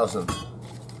 10,000.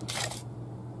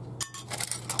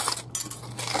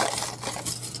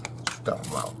 Stuff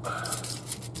them out.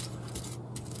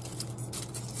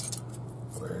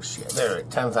 Where's she at? There,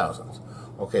 10,000.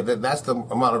 Okay, that's the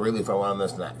amount of relief I want on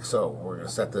this neck. So we're going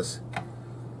to set this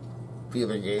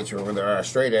feeler gauge over there, our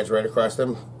straight edge right across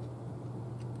them,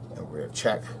 and we're going to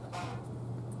check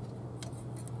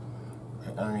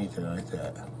right underneath it like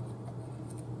that.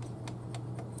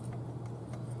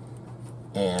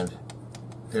 And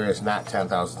there is not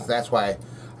 10,000. That's why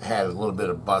I had a little bit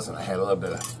of buzzing. I had a little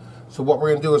bit of. So what we're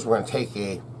going to do is we're going to take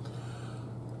a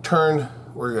turn.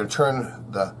 We're going to turn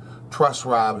the truss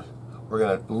rod. We're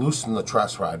going to loosen the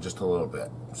truss rod just a little bit.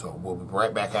 So we'll be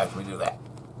right back after we do that.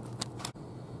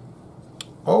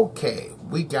 Okay,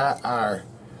 we got our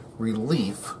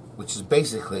relief, which is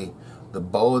basically the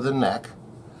bow of the neck.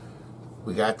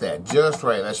 We got that just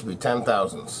right. That should be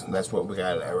 10,000ths, and that's what we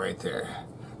got at right there.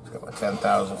 So got my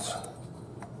 10,000ths,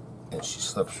 and she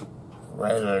slips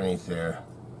right underneath there,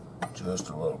 just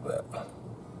a little bit.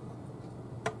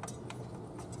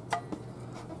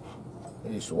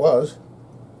 At least it was.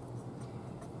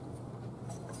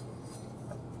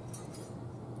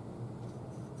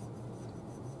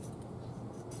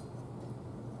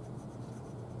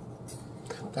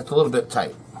 That's a little bit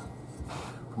tight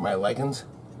for my leggings,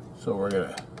 so we're going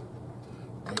to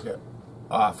take it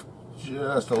off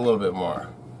just a little bit more.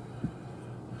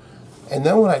 And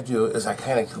then what I do is I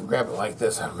kind of grab it like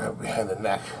this. I grab it behind the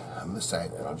neck on this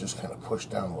side, and I'll just kind of push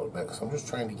down a little bit, because I'm just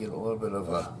trying to get a little bit of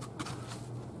a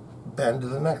bend to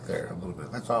the neck there a little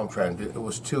bit. That's all I'm trying to do. It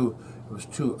was too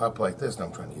up like this, and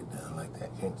I'm trying to get down like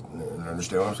that. Can't you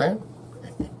understand what I'm saying?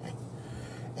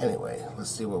 Anyway,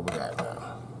 let's see what we got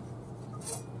now.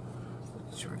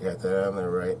 Sure we got that on there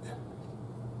right.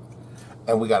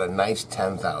 And we got a nice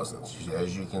 10,000,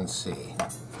 as you can see.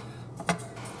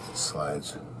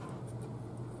 slides.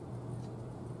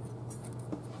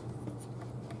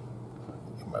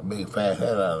 Get my big fat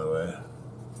head out of the way.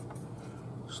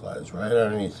 Slides right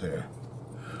underneath there.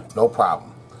 No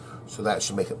problem. So that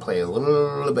should make it play a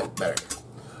little bit better.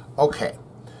 Okay,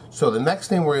 so the next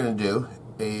thing we're going to do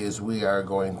is we are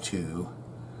going to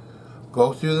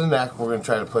go through the neck. We're going to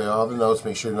try to play all the notes,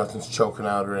 make sure nothing's choking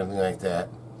out or anything like that.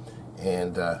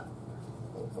 And then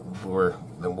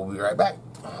we'll be right back.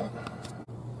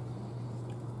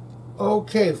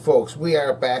 Okay, folks, we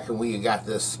are back, and we got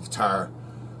this guitar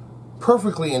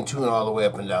perfectly in tune all the way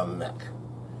up and down the neck.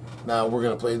 Now we're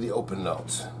going to play the open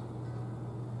notes.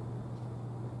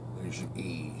 There's your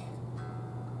E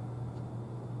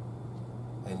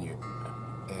and your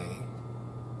A.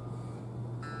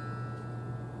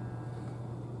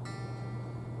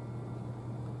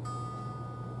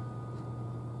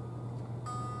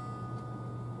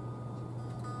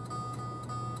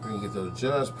 We're going to get those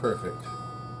just perfect.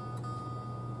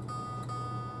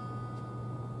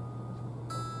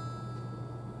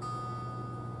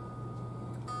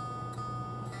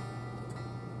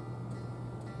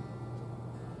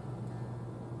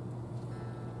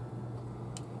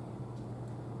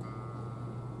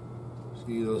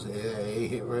 See those A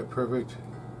hit right perfect.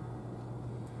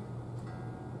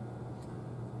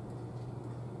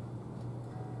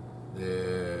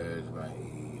 There's my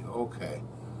E. Okay.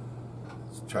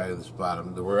 Let's try this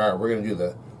bottom. We're going to do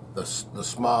the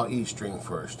small E string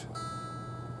first.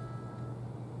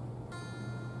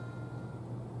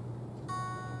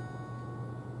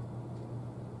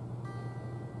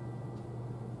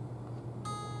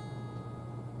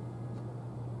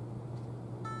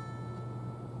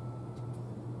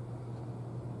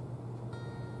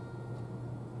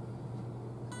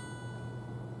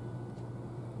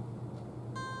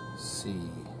 C,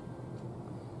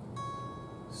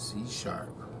 C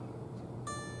sharp,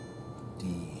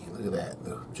 D. Look at that,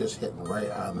 they're just hitting right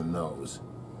on the nose.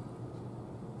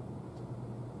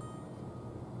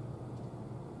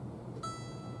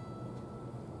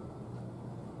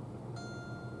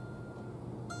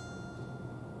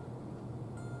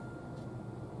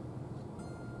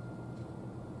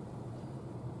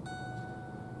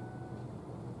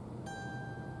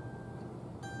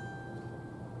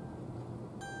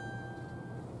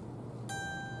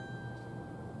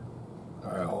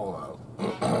 Alright, hold on.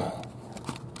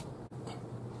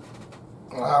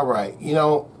 Alright, you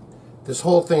know, this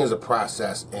whole thing is a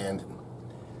process, and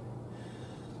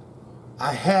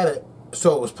I had it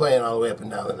so it was playing all the way up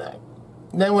and down the neck.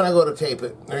 And then when I go to tape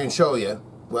it, and show you,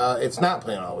 well, it's not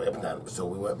playing all the way up and down. So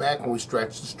we went back and we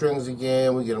stretched the strings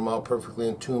again, we get them all perfectly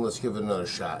in tune. Let's give it another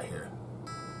shot here.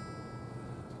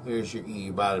 Here's your E,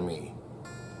 bottom E.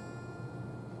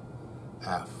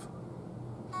 F.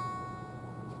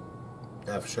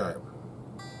 F sharp,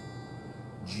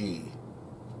 G,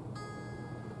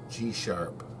 G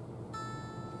sharp,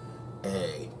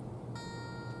 A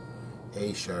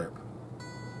sharp,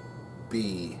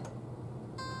 B,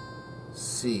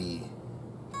 C,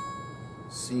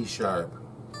 C sharp,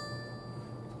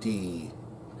 D,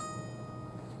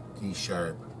 D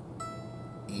sharp,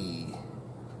 E.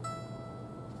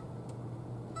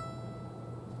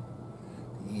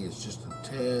 The E is just a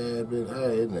tad bit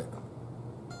high, isn't it?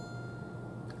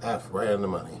 F, right on the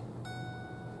money.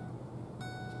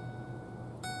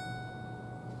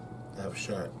 F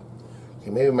sharp.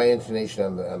 Okay, maybe my intonation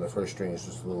on the first string is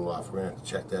just a little off. We're gonna have to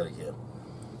check that again.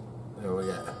 There we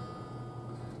got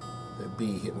the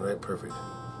B hitting right perfect.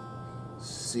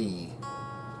 C.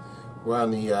 We're on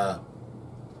the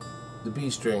B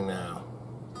string now.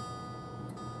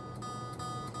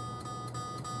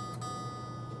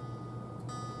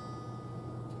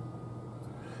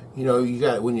 You know, you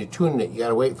got, when you're tuning it, you got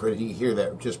to wait for it to hear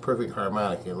that just perfect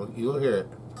harmonic. You'll hear it.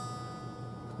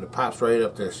 And it pops right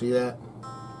up there. See that?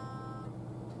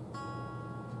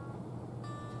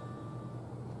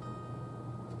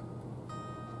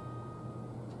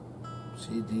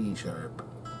 C, D sharp,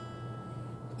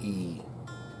 E,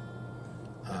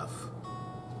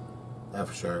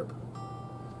 F sharp,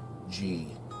 G,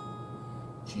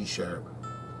 G sharp,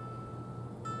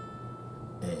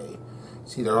 A.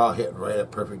 See, they're all hitting right up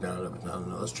perfect down, up and down.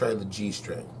 Now let's try the G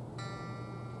string.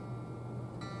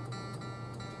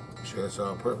 Make sure that's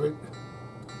all perfect.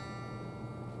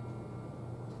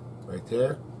 Right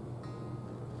there.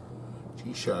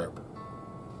 G sharp,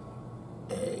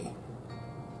 A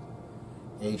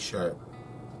sharp,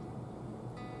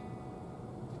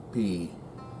 B,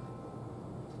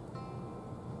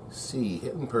 C,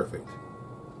 hitting perfect.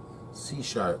 C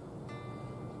sharp,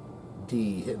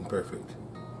 D, hitting perfect.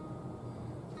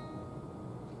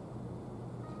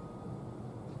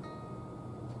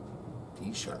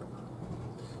 D sharp.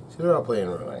 See, they're all playing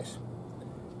real nice.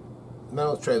 Now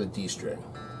let's try the D string.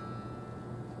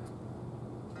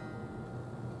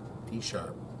 D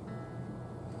sharp,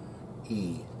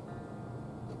 E,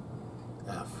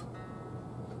 F,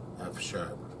 F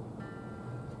sharp,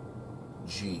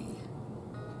 G,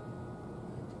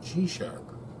 G sharp,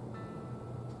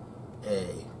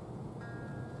 A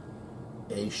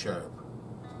sharp,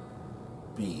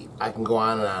 B. I can go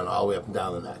on and on all the way up and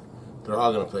down the neck. They're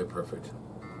all going to play perfect.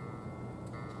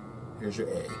 Here's your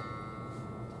A.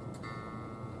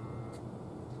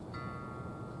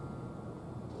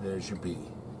 There's your B.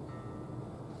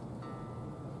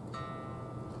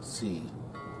 C,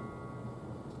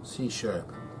 C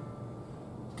sharp,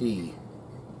 D,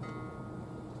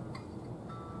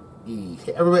 E.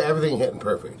 Everything hitting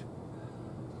perfect.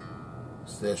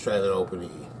 So let's try that open E.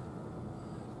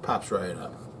 Pops right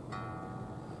up.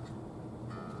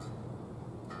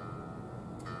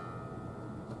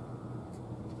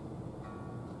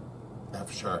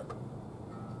 F sharp,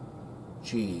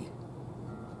 G,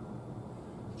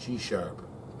 G sharp,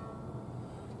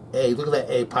 A. Look at that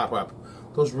A pop up.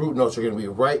 Those root notes are going to be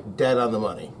right dead on the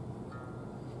money.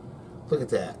 Look at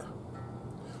that.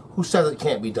 Who says it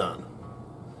can't be done?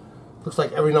 Looks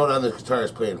like every note on the guitar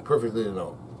is playing perfectly the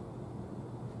note.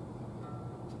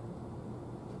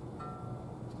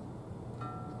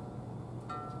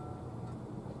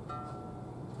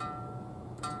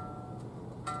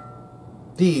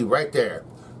 D, right there.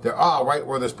 They're all right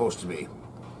where they're supposed to be.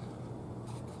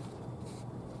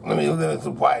 Let me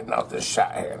widen out this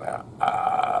shot here now.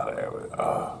 There we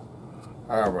go.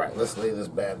 All right, let's lay this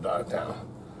bad dog down.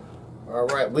 All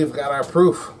right, we've got our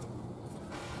proof.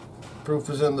 Proof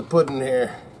is in the pudding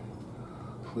here.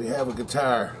 We have a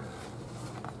guitar.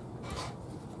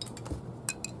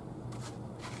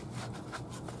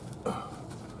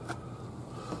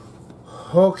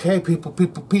 Okay, people.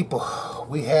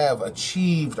 We have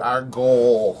achieved our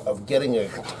goal of getting a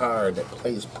guitar that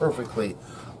plays perfectly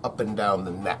up and down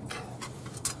the neck.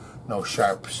 No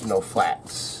sharps, no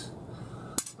flats,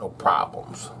 no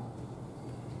problems.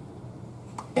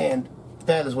 And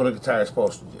that is what a guitar is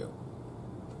supposed to do.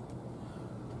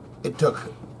 It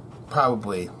took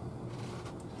probably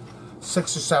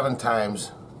 6 or 7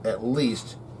 times at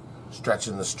least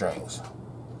stretching the strings.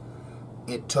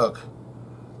 It took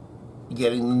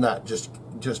getting the nut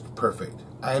just perfect.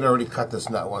 I had already cut this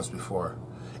nut once before,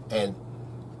 and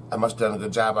I must have done a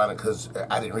good job on it because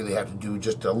I didn't really have to do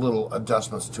just a little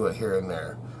adjustments to it here and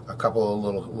there. A couple of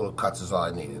little cuts is all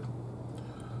I needed.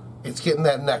 It's getting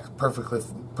that neck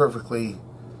perfectly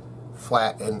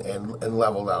flat and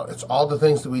leveled out. It's all the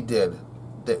things that we did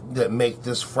that make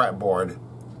this fretboard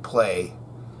play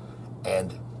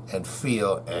and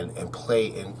feel and play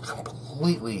in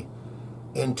completely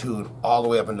in tune all the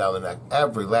way up and down the neck.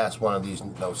 Every last one of these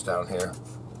notes down here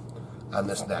on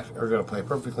this neck are going to play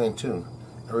perfectly in tune.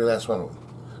 Every last one of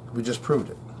them. We just proved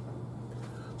it.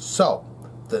 So,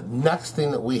 the next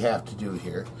thing that we have to do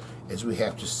here is we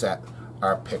have to set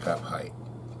our pickup height.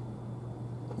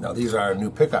 Now, these are our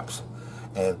new pickups.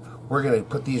 And we're going to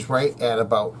put these right at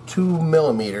about 2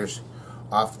 millimeters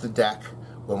off the deck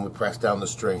when we press down the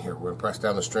string here. We're going to press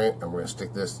down the string and we're going to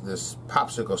stick this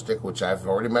popsicle stick, which I've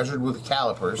already measured with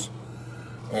calipers.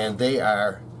 And it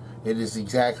is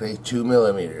exactly 2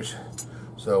 millimeters.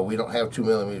 So we don't have 2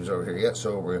 millimeters over here yet,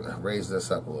 so we're going to raise this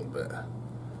up a little bit.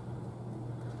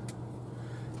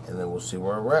 And then we'll see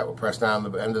where we're at. We'll press down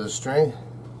the end of the string.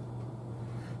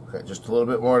 We've got just a little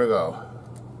bit more to go.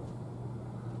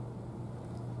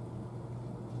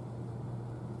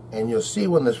 And you'll see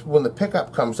when the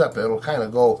pickup comes up, it'll kind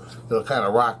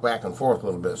of rock back and forth a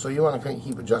little bit. So you want to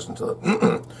keep adjusting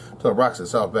until it rocks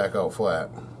itself back out flat.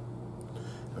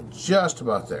 Just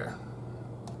about there.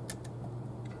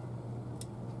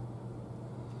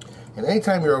 And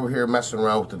anytime you're over here messing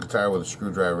around with the guitar with a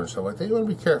screwdriver and stuff like that, you want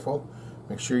to be careful.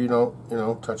 Make sure you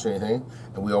don't, touch anything.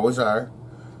 And we always are,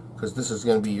 because this is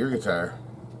going to be your guitar.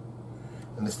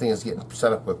 And this thing is getting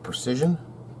set up with precision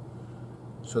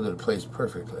so that it plays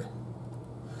perfectly.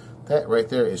 That right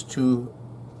there is too...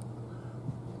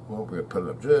 Well, we're going to put it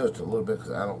up just a little bit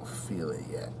because I don't feel it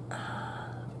yet.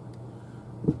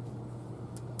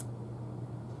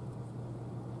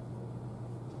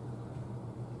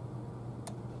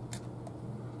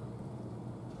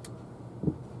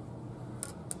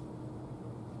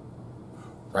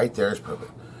 Right there is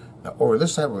perfect. Now over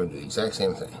this side we're going to do the exact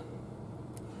same thing.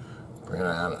 Bring it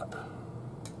on up.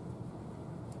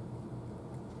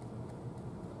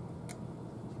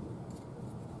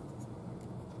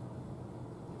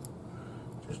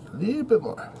 Just a little bit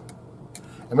more.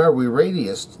 And remember, we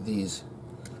radiused these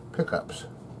pickups.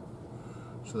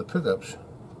 So the pickups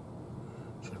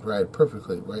Should ride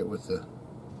perfectly right with the,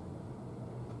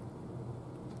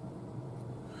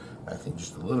 I think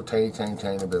just a little tiny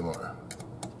bit more.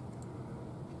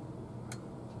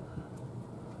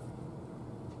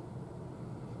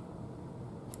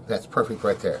 That's perfect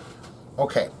right there.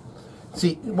 Okay.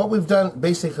 See, what we've done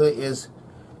basically is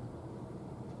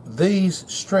these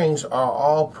strings are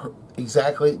all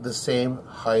exactly the same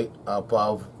height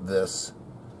above this,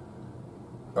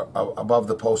 above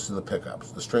the post of the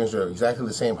pickups. The strings are exactly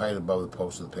the same height above the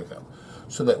post of the pickup,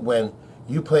 so that when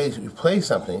you play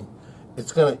something,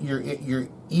 it's gonna you're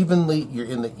in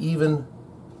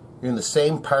the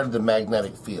same part of the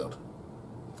magnetic field,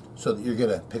 so that you're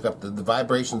gonna pick up the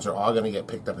vibrations are all gonna get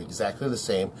picked up exactly the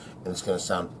same, and it's gonna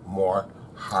sound more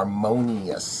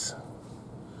harmonious.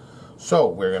 So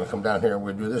we're gonna come down here and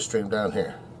we're gonna do this string down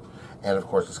here, and of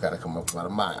course it's got to come up about a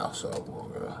mile. So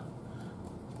we're gonna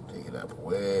take it up,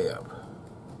 way up.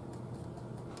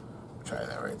 Try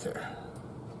that right there.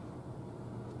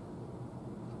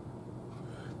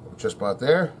 Just about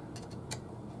there.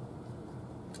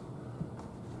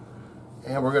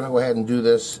 And we're going to go ahead and do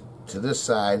this to this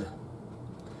side,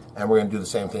 and we're going to do the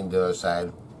same thing to the other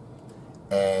side,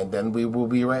 and then we will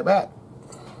be right back.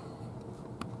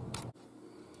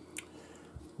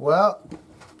 Well,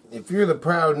 if you're the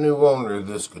proud new owner of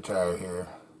this guitar here,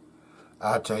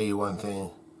 I'll tell you one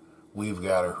thing, we've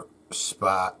got her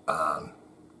spot on.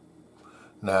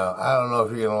 Now, I don't know if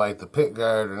you're going to like the pick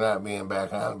guard or not being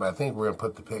back on it, but I think we're going to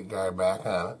put the pick guard back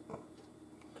on it.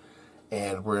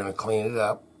 And we're going to clean it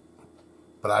up.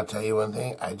 But I'll tell you one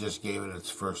thing, I just gave it its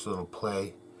first little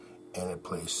play, and it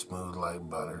plays smooth like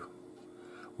butter.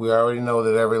 We already know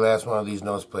that every last one of these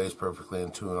notes plays perfectly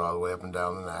in tune all the way up and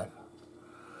down the neck.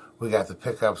 We got the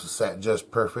pickups set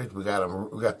just perfect. We got them.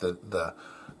 We got the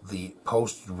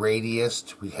post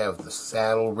radius. We have the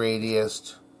saddle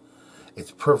radius.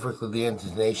 It's perfectly. The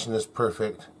intonation is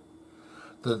perfect.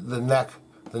 The neck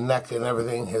and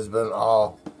everything has been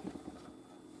all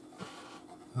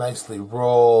nicely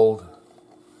rolled.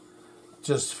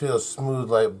 Just feels smooth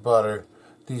like butter.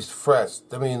 These frets.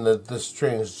 I mean, the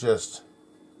strings just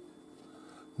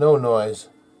no noise.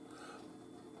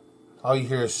 All you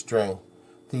hear is string.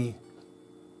 The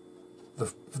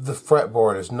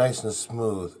fretboard is nice and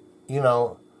smooth. You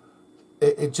know,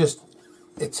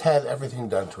 it's had everything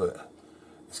done to it.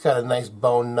 It's got a nice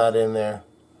bone nut in there.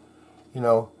 You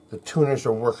know, the tuners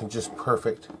are working just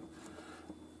perfect.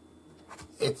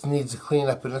 It needs a clean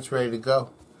up and it's ready to go.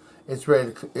 It's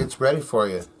ready for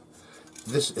you.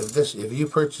 If you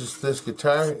purchase this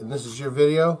guitar and this is your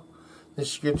video, this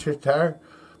is your guitar,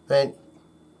 man,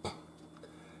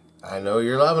 I know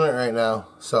you're loving it right now.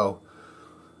 So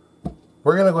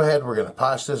we're going to go ahead, we're going to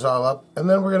polish this all up, and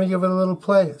then we're going to give it a little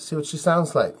play, see what she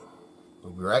sounds like.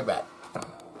 We'll be right back.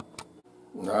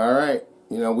 Alright,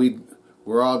 you know,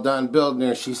 we're all done building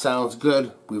her. She sounds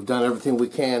good. We've done everything we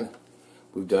can.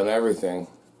 We've done everything.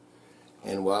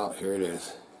 And well, here it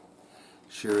is.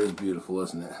 Sure is beautiful,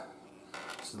 isn't it?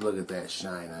 Just look at that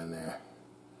shine on there.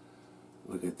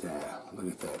 Look at that. Look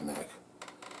at that neck.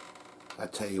 I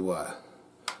tell you what.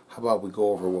 How about we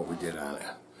go over what we did on it?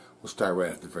 We'll start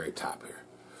right at the very top here.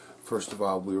 First of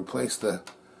all, we replaced the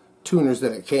tuners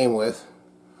that it came with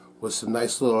some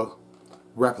nice little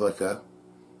replica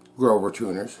Grover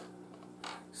tuners.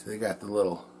 So they got the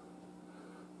little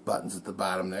buttons at the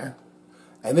bottom there.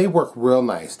 And they work real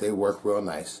nice. They work real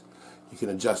nice. You can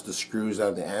adjust the screws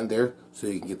on the end there so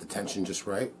you can get the tension just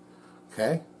right.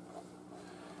 Okay?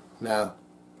 Now,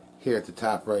 here at the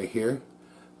top right here,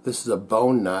 this is a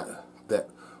bone nut that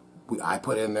I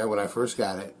put in there when I first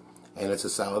got it, and it's a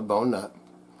solid bone nut.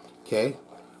 Okay,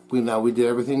 we did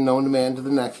everything known to man to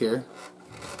the neck here.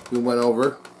 We went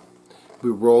over, we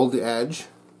rolled the edge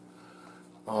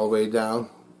all the way down,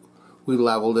 we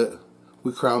leveled it,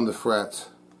 we crowned the frets,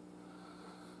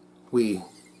 we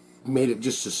made it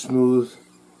just as smooth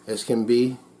as can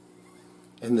be,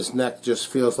 and this neck just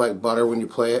feels like butter when you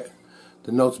play it.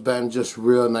 The notes bend just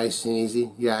real nice and easy.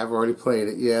 Yeah, I've already played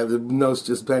it. Yeah, the notes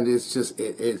just bend. It's just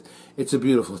it's a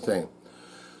beautiful thing.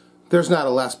 There's not a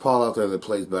Les Paul out there that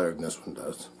plays better than this one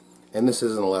does. And this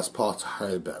isn't a Les Paul, it's a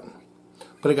Harley Benton.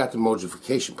 But it got the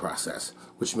mojification process,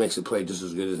 which makes it play just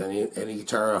as good as any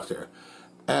guitar out there.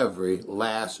 Every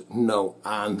last note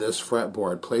on this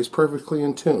fretboard plays perfectly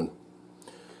in tune.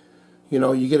 You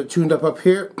know, you get it tuned up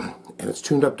here, and it's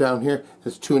tuned up down here, and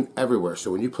it's tuned everywhere. So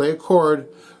when you play a chord,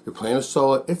 you're playing a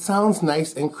solo, it sounds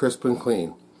nice and crisp and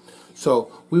clean.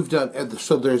 So we've done,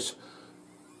 so there's,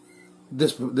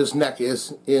 this neck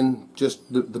is in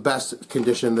just the best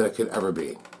condition that it could ever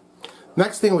be.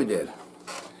 Next thing we did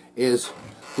is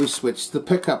we switched the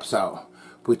pickups out.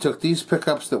 we took these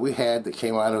pickups that we had that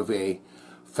came out of a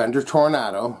Fender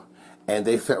Tornado, and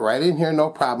they fit right in here, no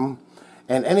problem.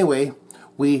 And anyway,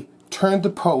 we turned the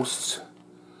posts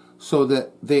so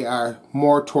that they are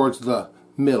more towards the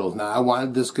middle. Now, I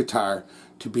wanted this guitar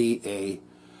to be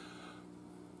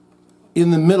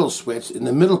in the middle switch, in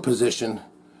the middle position,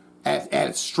 at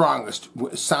its strongest,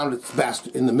 sound its best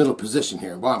in the middle position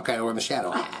here. Well, I'm kind of over in the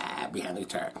shadow behind the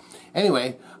guitar.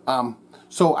 Anyway,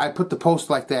 so I put the posts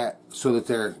like that so that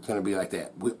they're going to be like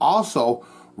that. We also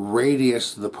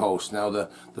radius the post. Now,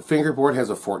 the fingerboard has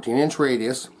a 14-inch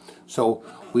radius, so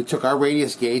we took our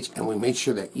radius gauge and we made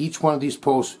sure that each one of these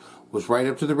posts was right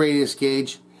up to the radius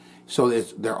gauge, so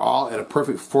that they're all at a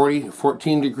perfect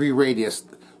 14-degree radius.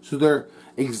 So they're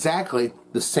exactly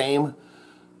the same.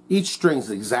 Each string is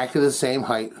exactly the same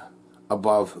height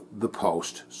above the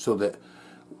post, so that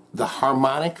the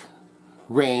harmonic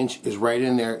range is right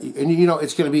in there. And you know,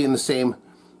 it's going to be in the same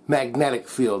magnetic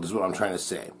field, is what I'm trying to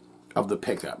say, of the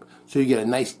pickup. So you get a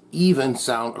nice even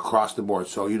sound across the board.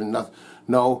 So you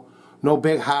no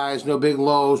big highs, no big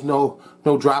lows, no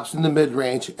drops in the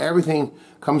mid-range. Everything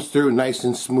comes through nice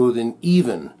and smooth and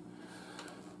even.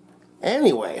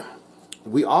 Anyway,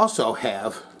 we also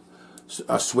have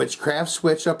a Switchcraft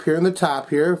switch up here in the top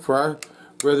here for our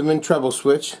rhythm and treble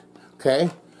switch.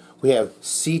 Okay, we have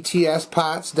CTS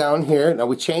pots down here. Now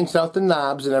we changed out the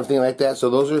knobs and everything like that, so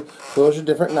those are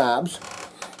different knobs.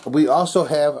 We also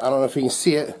have, I don't know if you can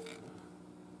see it,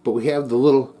 but we have the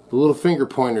little finger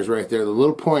pointers right there, the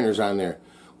little pointers on there,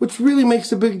 which really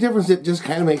makes a big difference. It just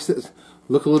kind of makes it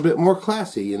look a little bit more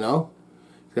classy, you know.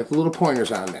 Got the little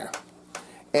pointers on there.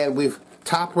 And we've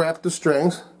top wrapped the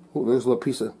strings. Ooh, there's a little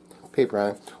piece of paper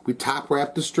on it. We top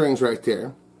wrapped the strings right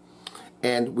there.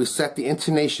 And we set the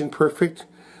intonation perfect.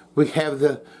 We have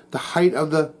the height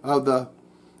of the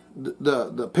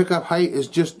pickup height is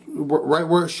just right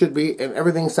where it should be, and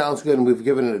everything sounds good, and we've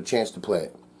given it a chance to play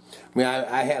it. I mean,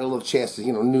 I had a little chance to,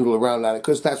 you know, noodle around on it,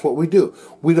 because that's what we do.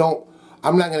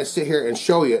 I'm not going to sit here and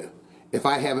show you if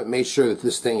I haven't made sure that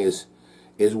this thing is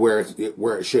where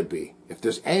it should be. If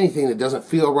there's anything that doesn't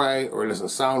feel right, or doesn't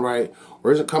sound right,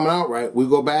 or isn't coming out right, we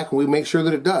go back and we make sure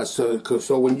that it does.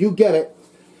 So when you get it,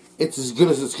 it's as good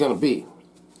as it's going to be.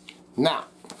 Now,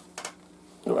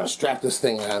 we're going to strap this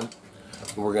thing on,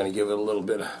 and we're going to give it a little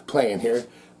bit of playing here.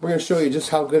 We're going to show you just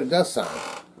how good it does sound.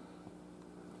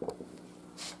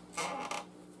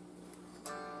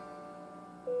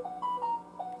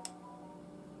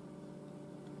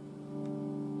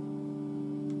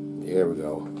 There we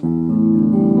go.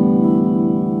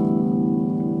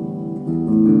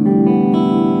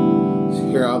 So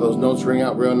hear how those notes ring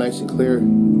out real nice and clear.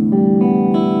 In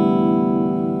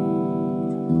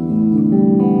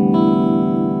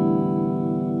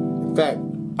fact,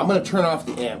 I'm going to turn off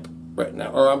the amp right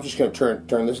now, or I'm just going to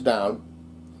turn this down,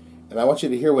 and I want you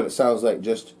to hear what it sounds like,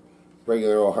 just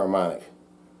regular old harmonic.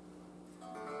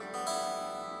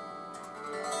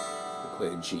 We'll play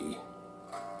a G.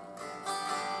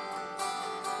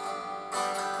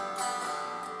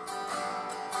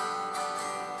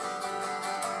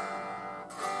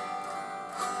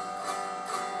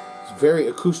 Very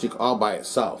acoustic all by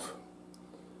itself,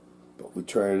 but we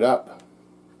turn it up,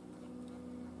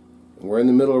 and we're in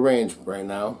the middle range right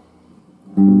now.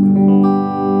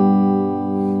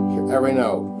 Hear every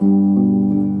note.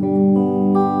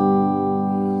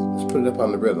 Let's put it up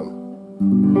on the rhythm.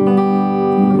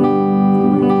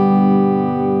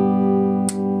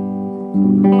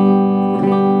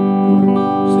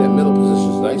 See, that middle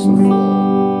position is nice and full,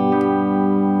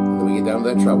 and then we get down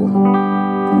to that treble.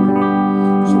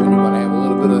 So when you want to have a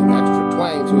little bit of extra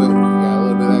twang to it, you got a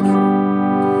little bit extra.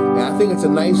 And I think it's a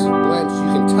nice blend, so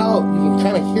you can tell, you can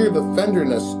kind of hear the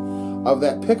Fenderness of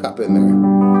that pickup in there.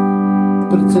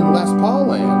 But it's in Les Paul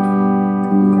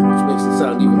land, which makes it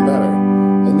sound even better.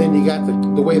 And then you got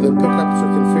the way the pickups are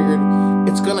configured,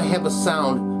 it's going to have a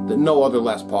sound that no other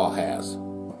Les Paul has.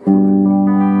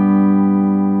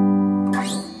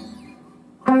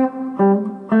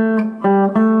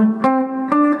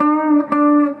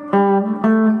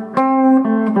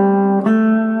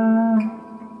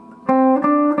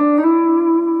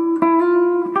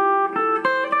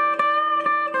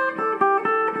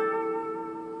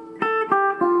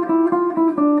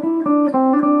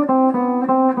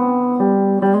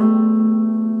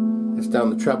 Down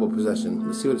the treble position.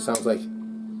 Let's see what it sounds like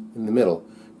in the middle.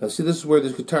 Now see, this is where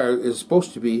this guitar is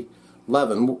supposed to be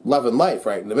love and life,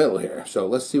 right in the middle here. So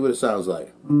let's see what it sounds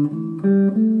like. Ooh,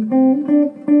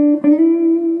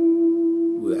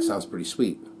 that sounds pretty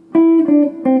sweet.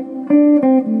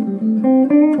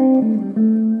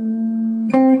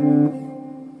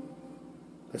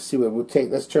 Let's see what we'll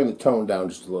take. Let's turn the tone down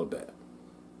just a little bit.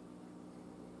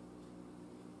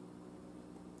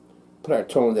 Put our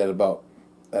tones at about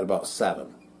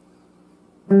 7.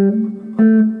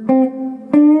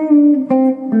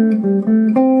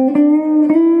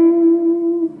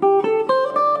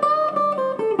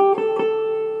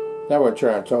 Now we're going to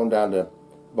turn our tone down to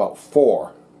about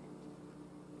 4.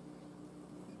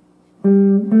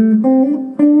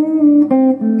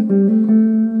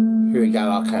 Here we got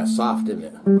all kind of soft in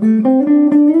it.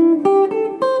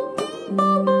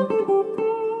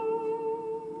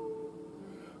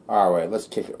 Alright, let's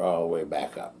kick it all the way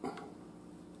back up.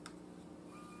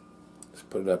 Let's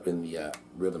put it up in the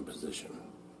rhythm position.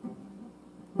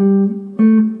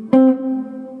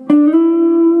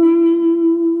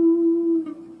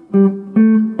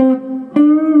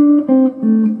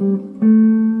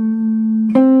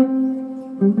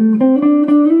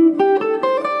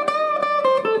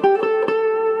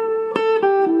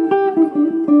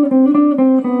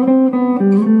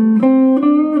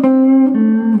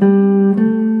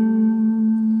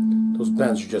 Those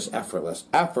bends are just effortless.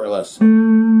 Effortless.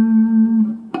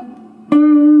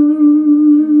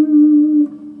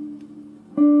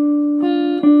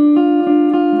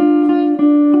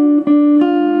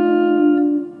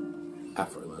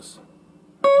 Effortless.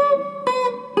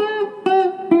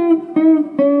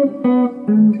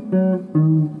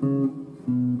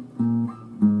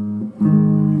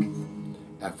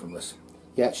 Effortless.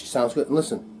 Yeah, she sounds good. And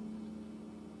listen,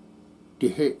 do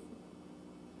you hear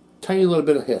tiny little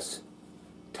bit of hiss?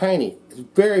 Tiny. It's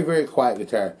very, very quiet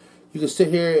guitar. You can sit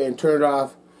here and turn it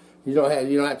off. You don't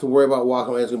have to worry about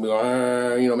walking away. It's gonna be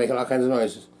going, making all kinds of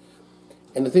noises.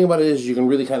 And the thing about it is, you can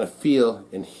really kind of feel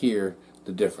and hear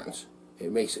the difference.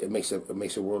 It makes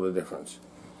a world of difference.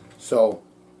 So,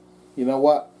 you know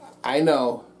what? I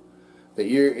know that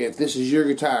if this is your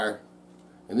guitar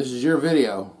and this is your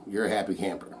video, you're a happy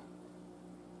camper.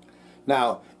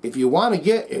 Now, if you want to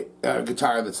get a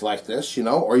guitar that's like this,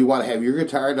 or you want to have your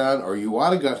guitar done, or you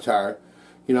want a guitar,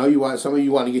 some of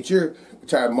you want to get your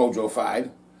guitar MOJO-fied,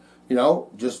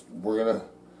 we're gonna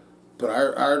put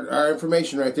our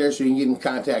information right there so you can get in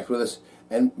contact with us,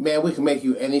 and man, we can make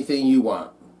you anything you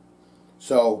want.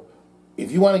 So,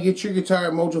 if you want to get your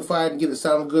guitar MOJO-fied and get it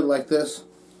sounding good like this,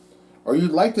 or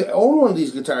you'd like to own one of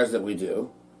these guitars that we do,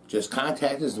 just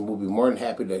contact us and we'll be more than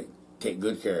happy to take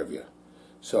good care of you.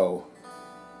 So,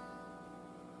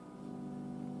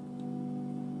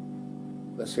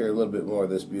 let's hear a little bit more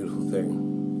of this beautiful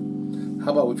thing.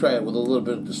 How about we try it with a little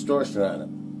bit of distortion on it?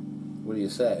 What do you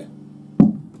say?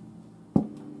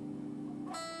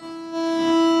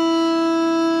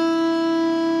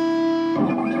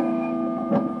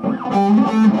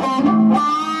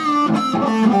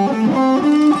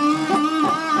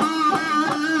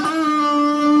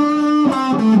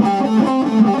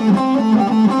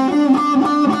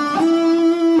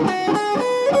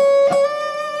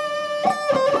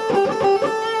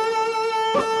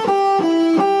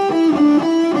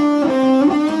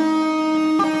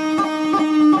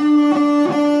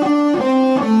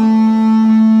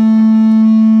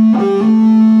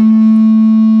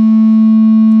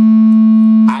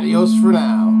 For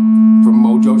now, from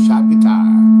MOJO Shop Guitar,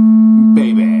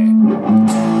 baby.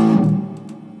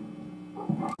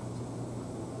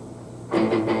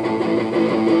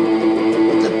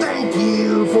 Thank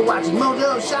you for watching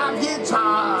MOJO Shop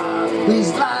Guitar.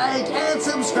 Please like.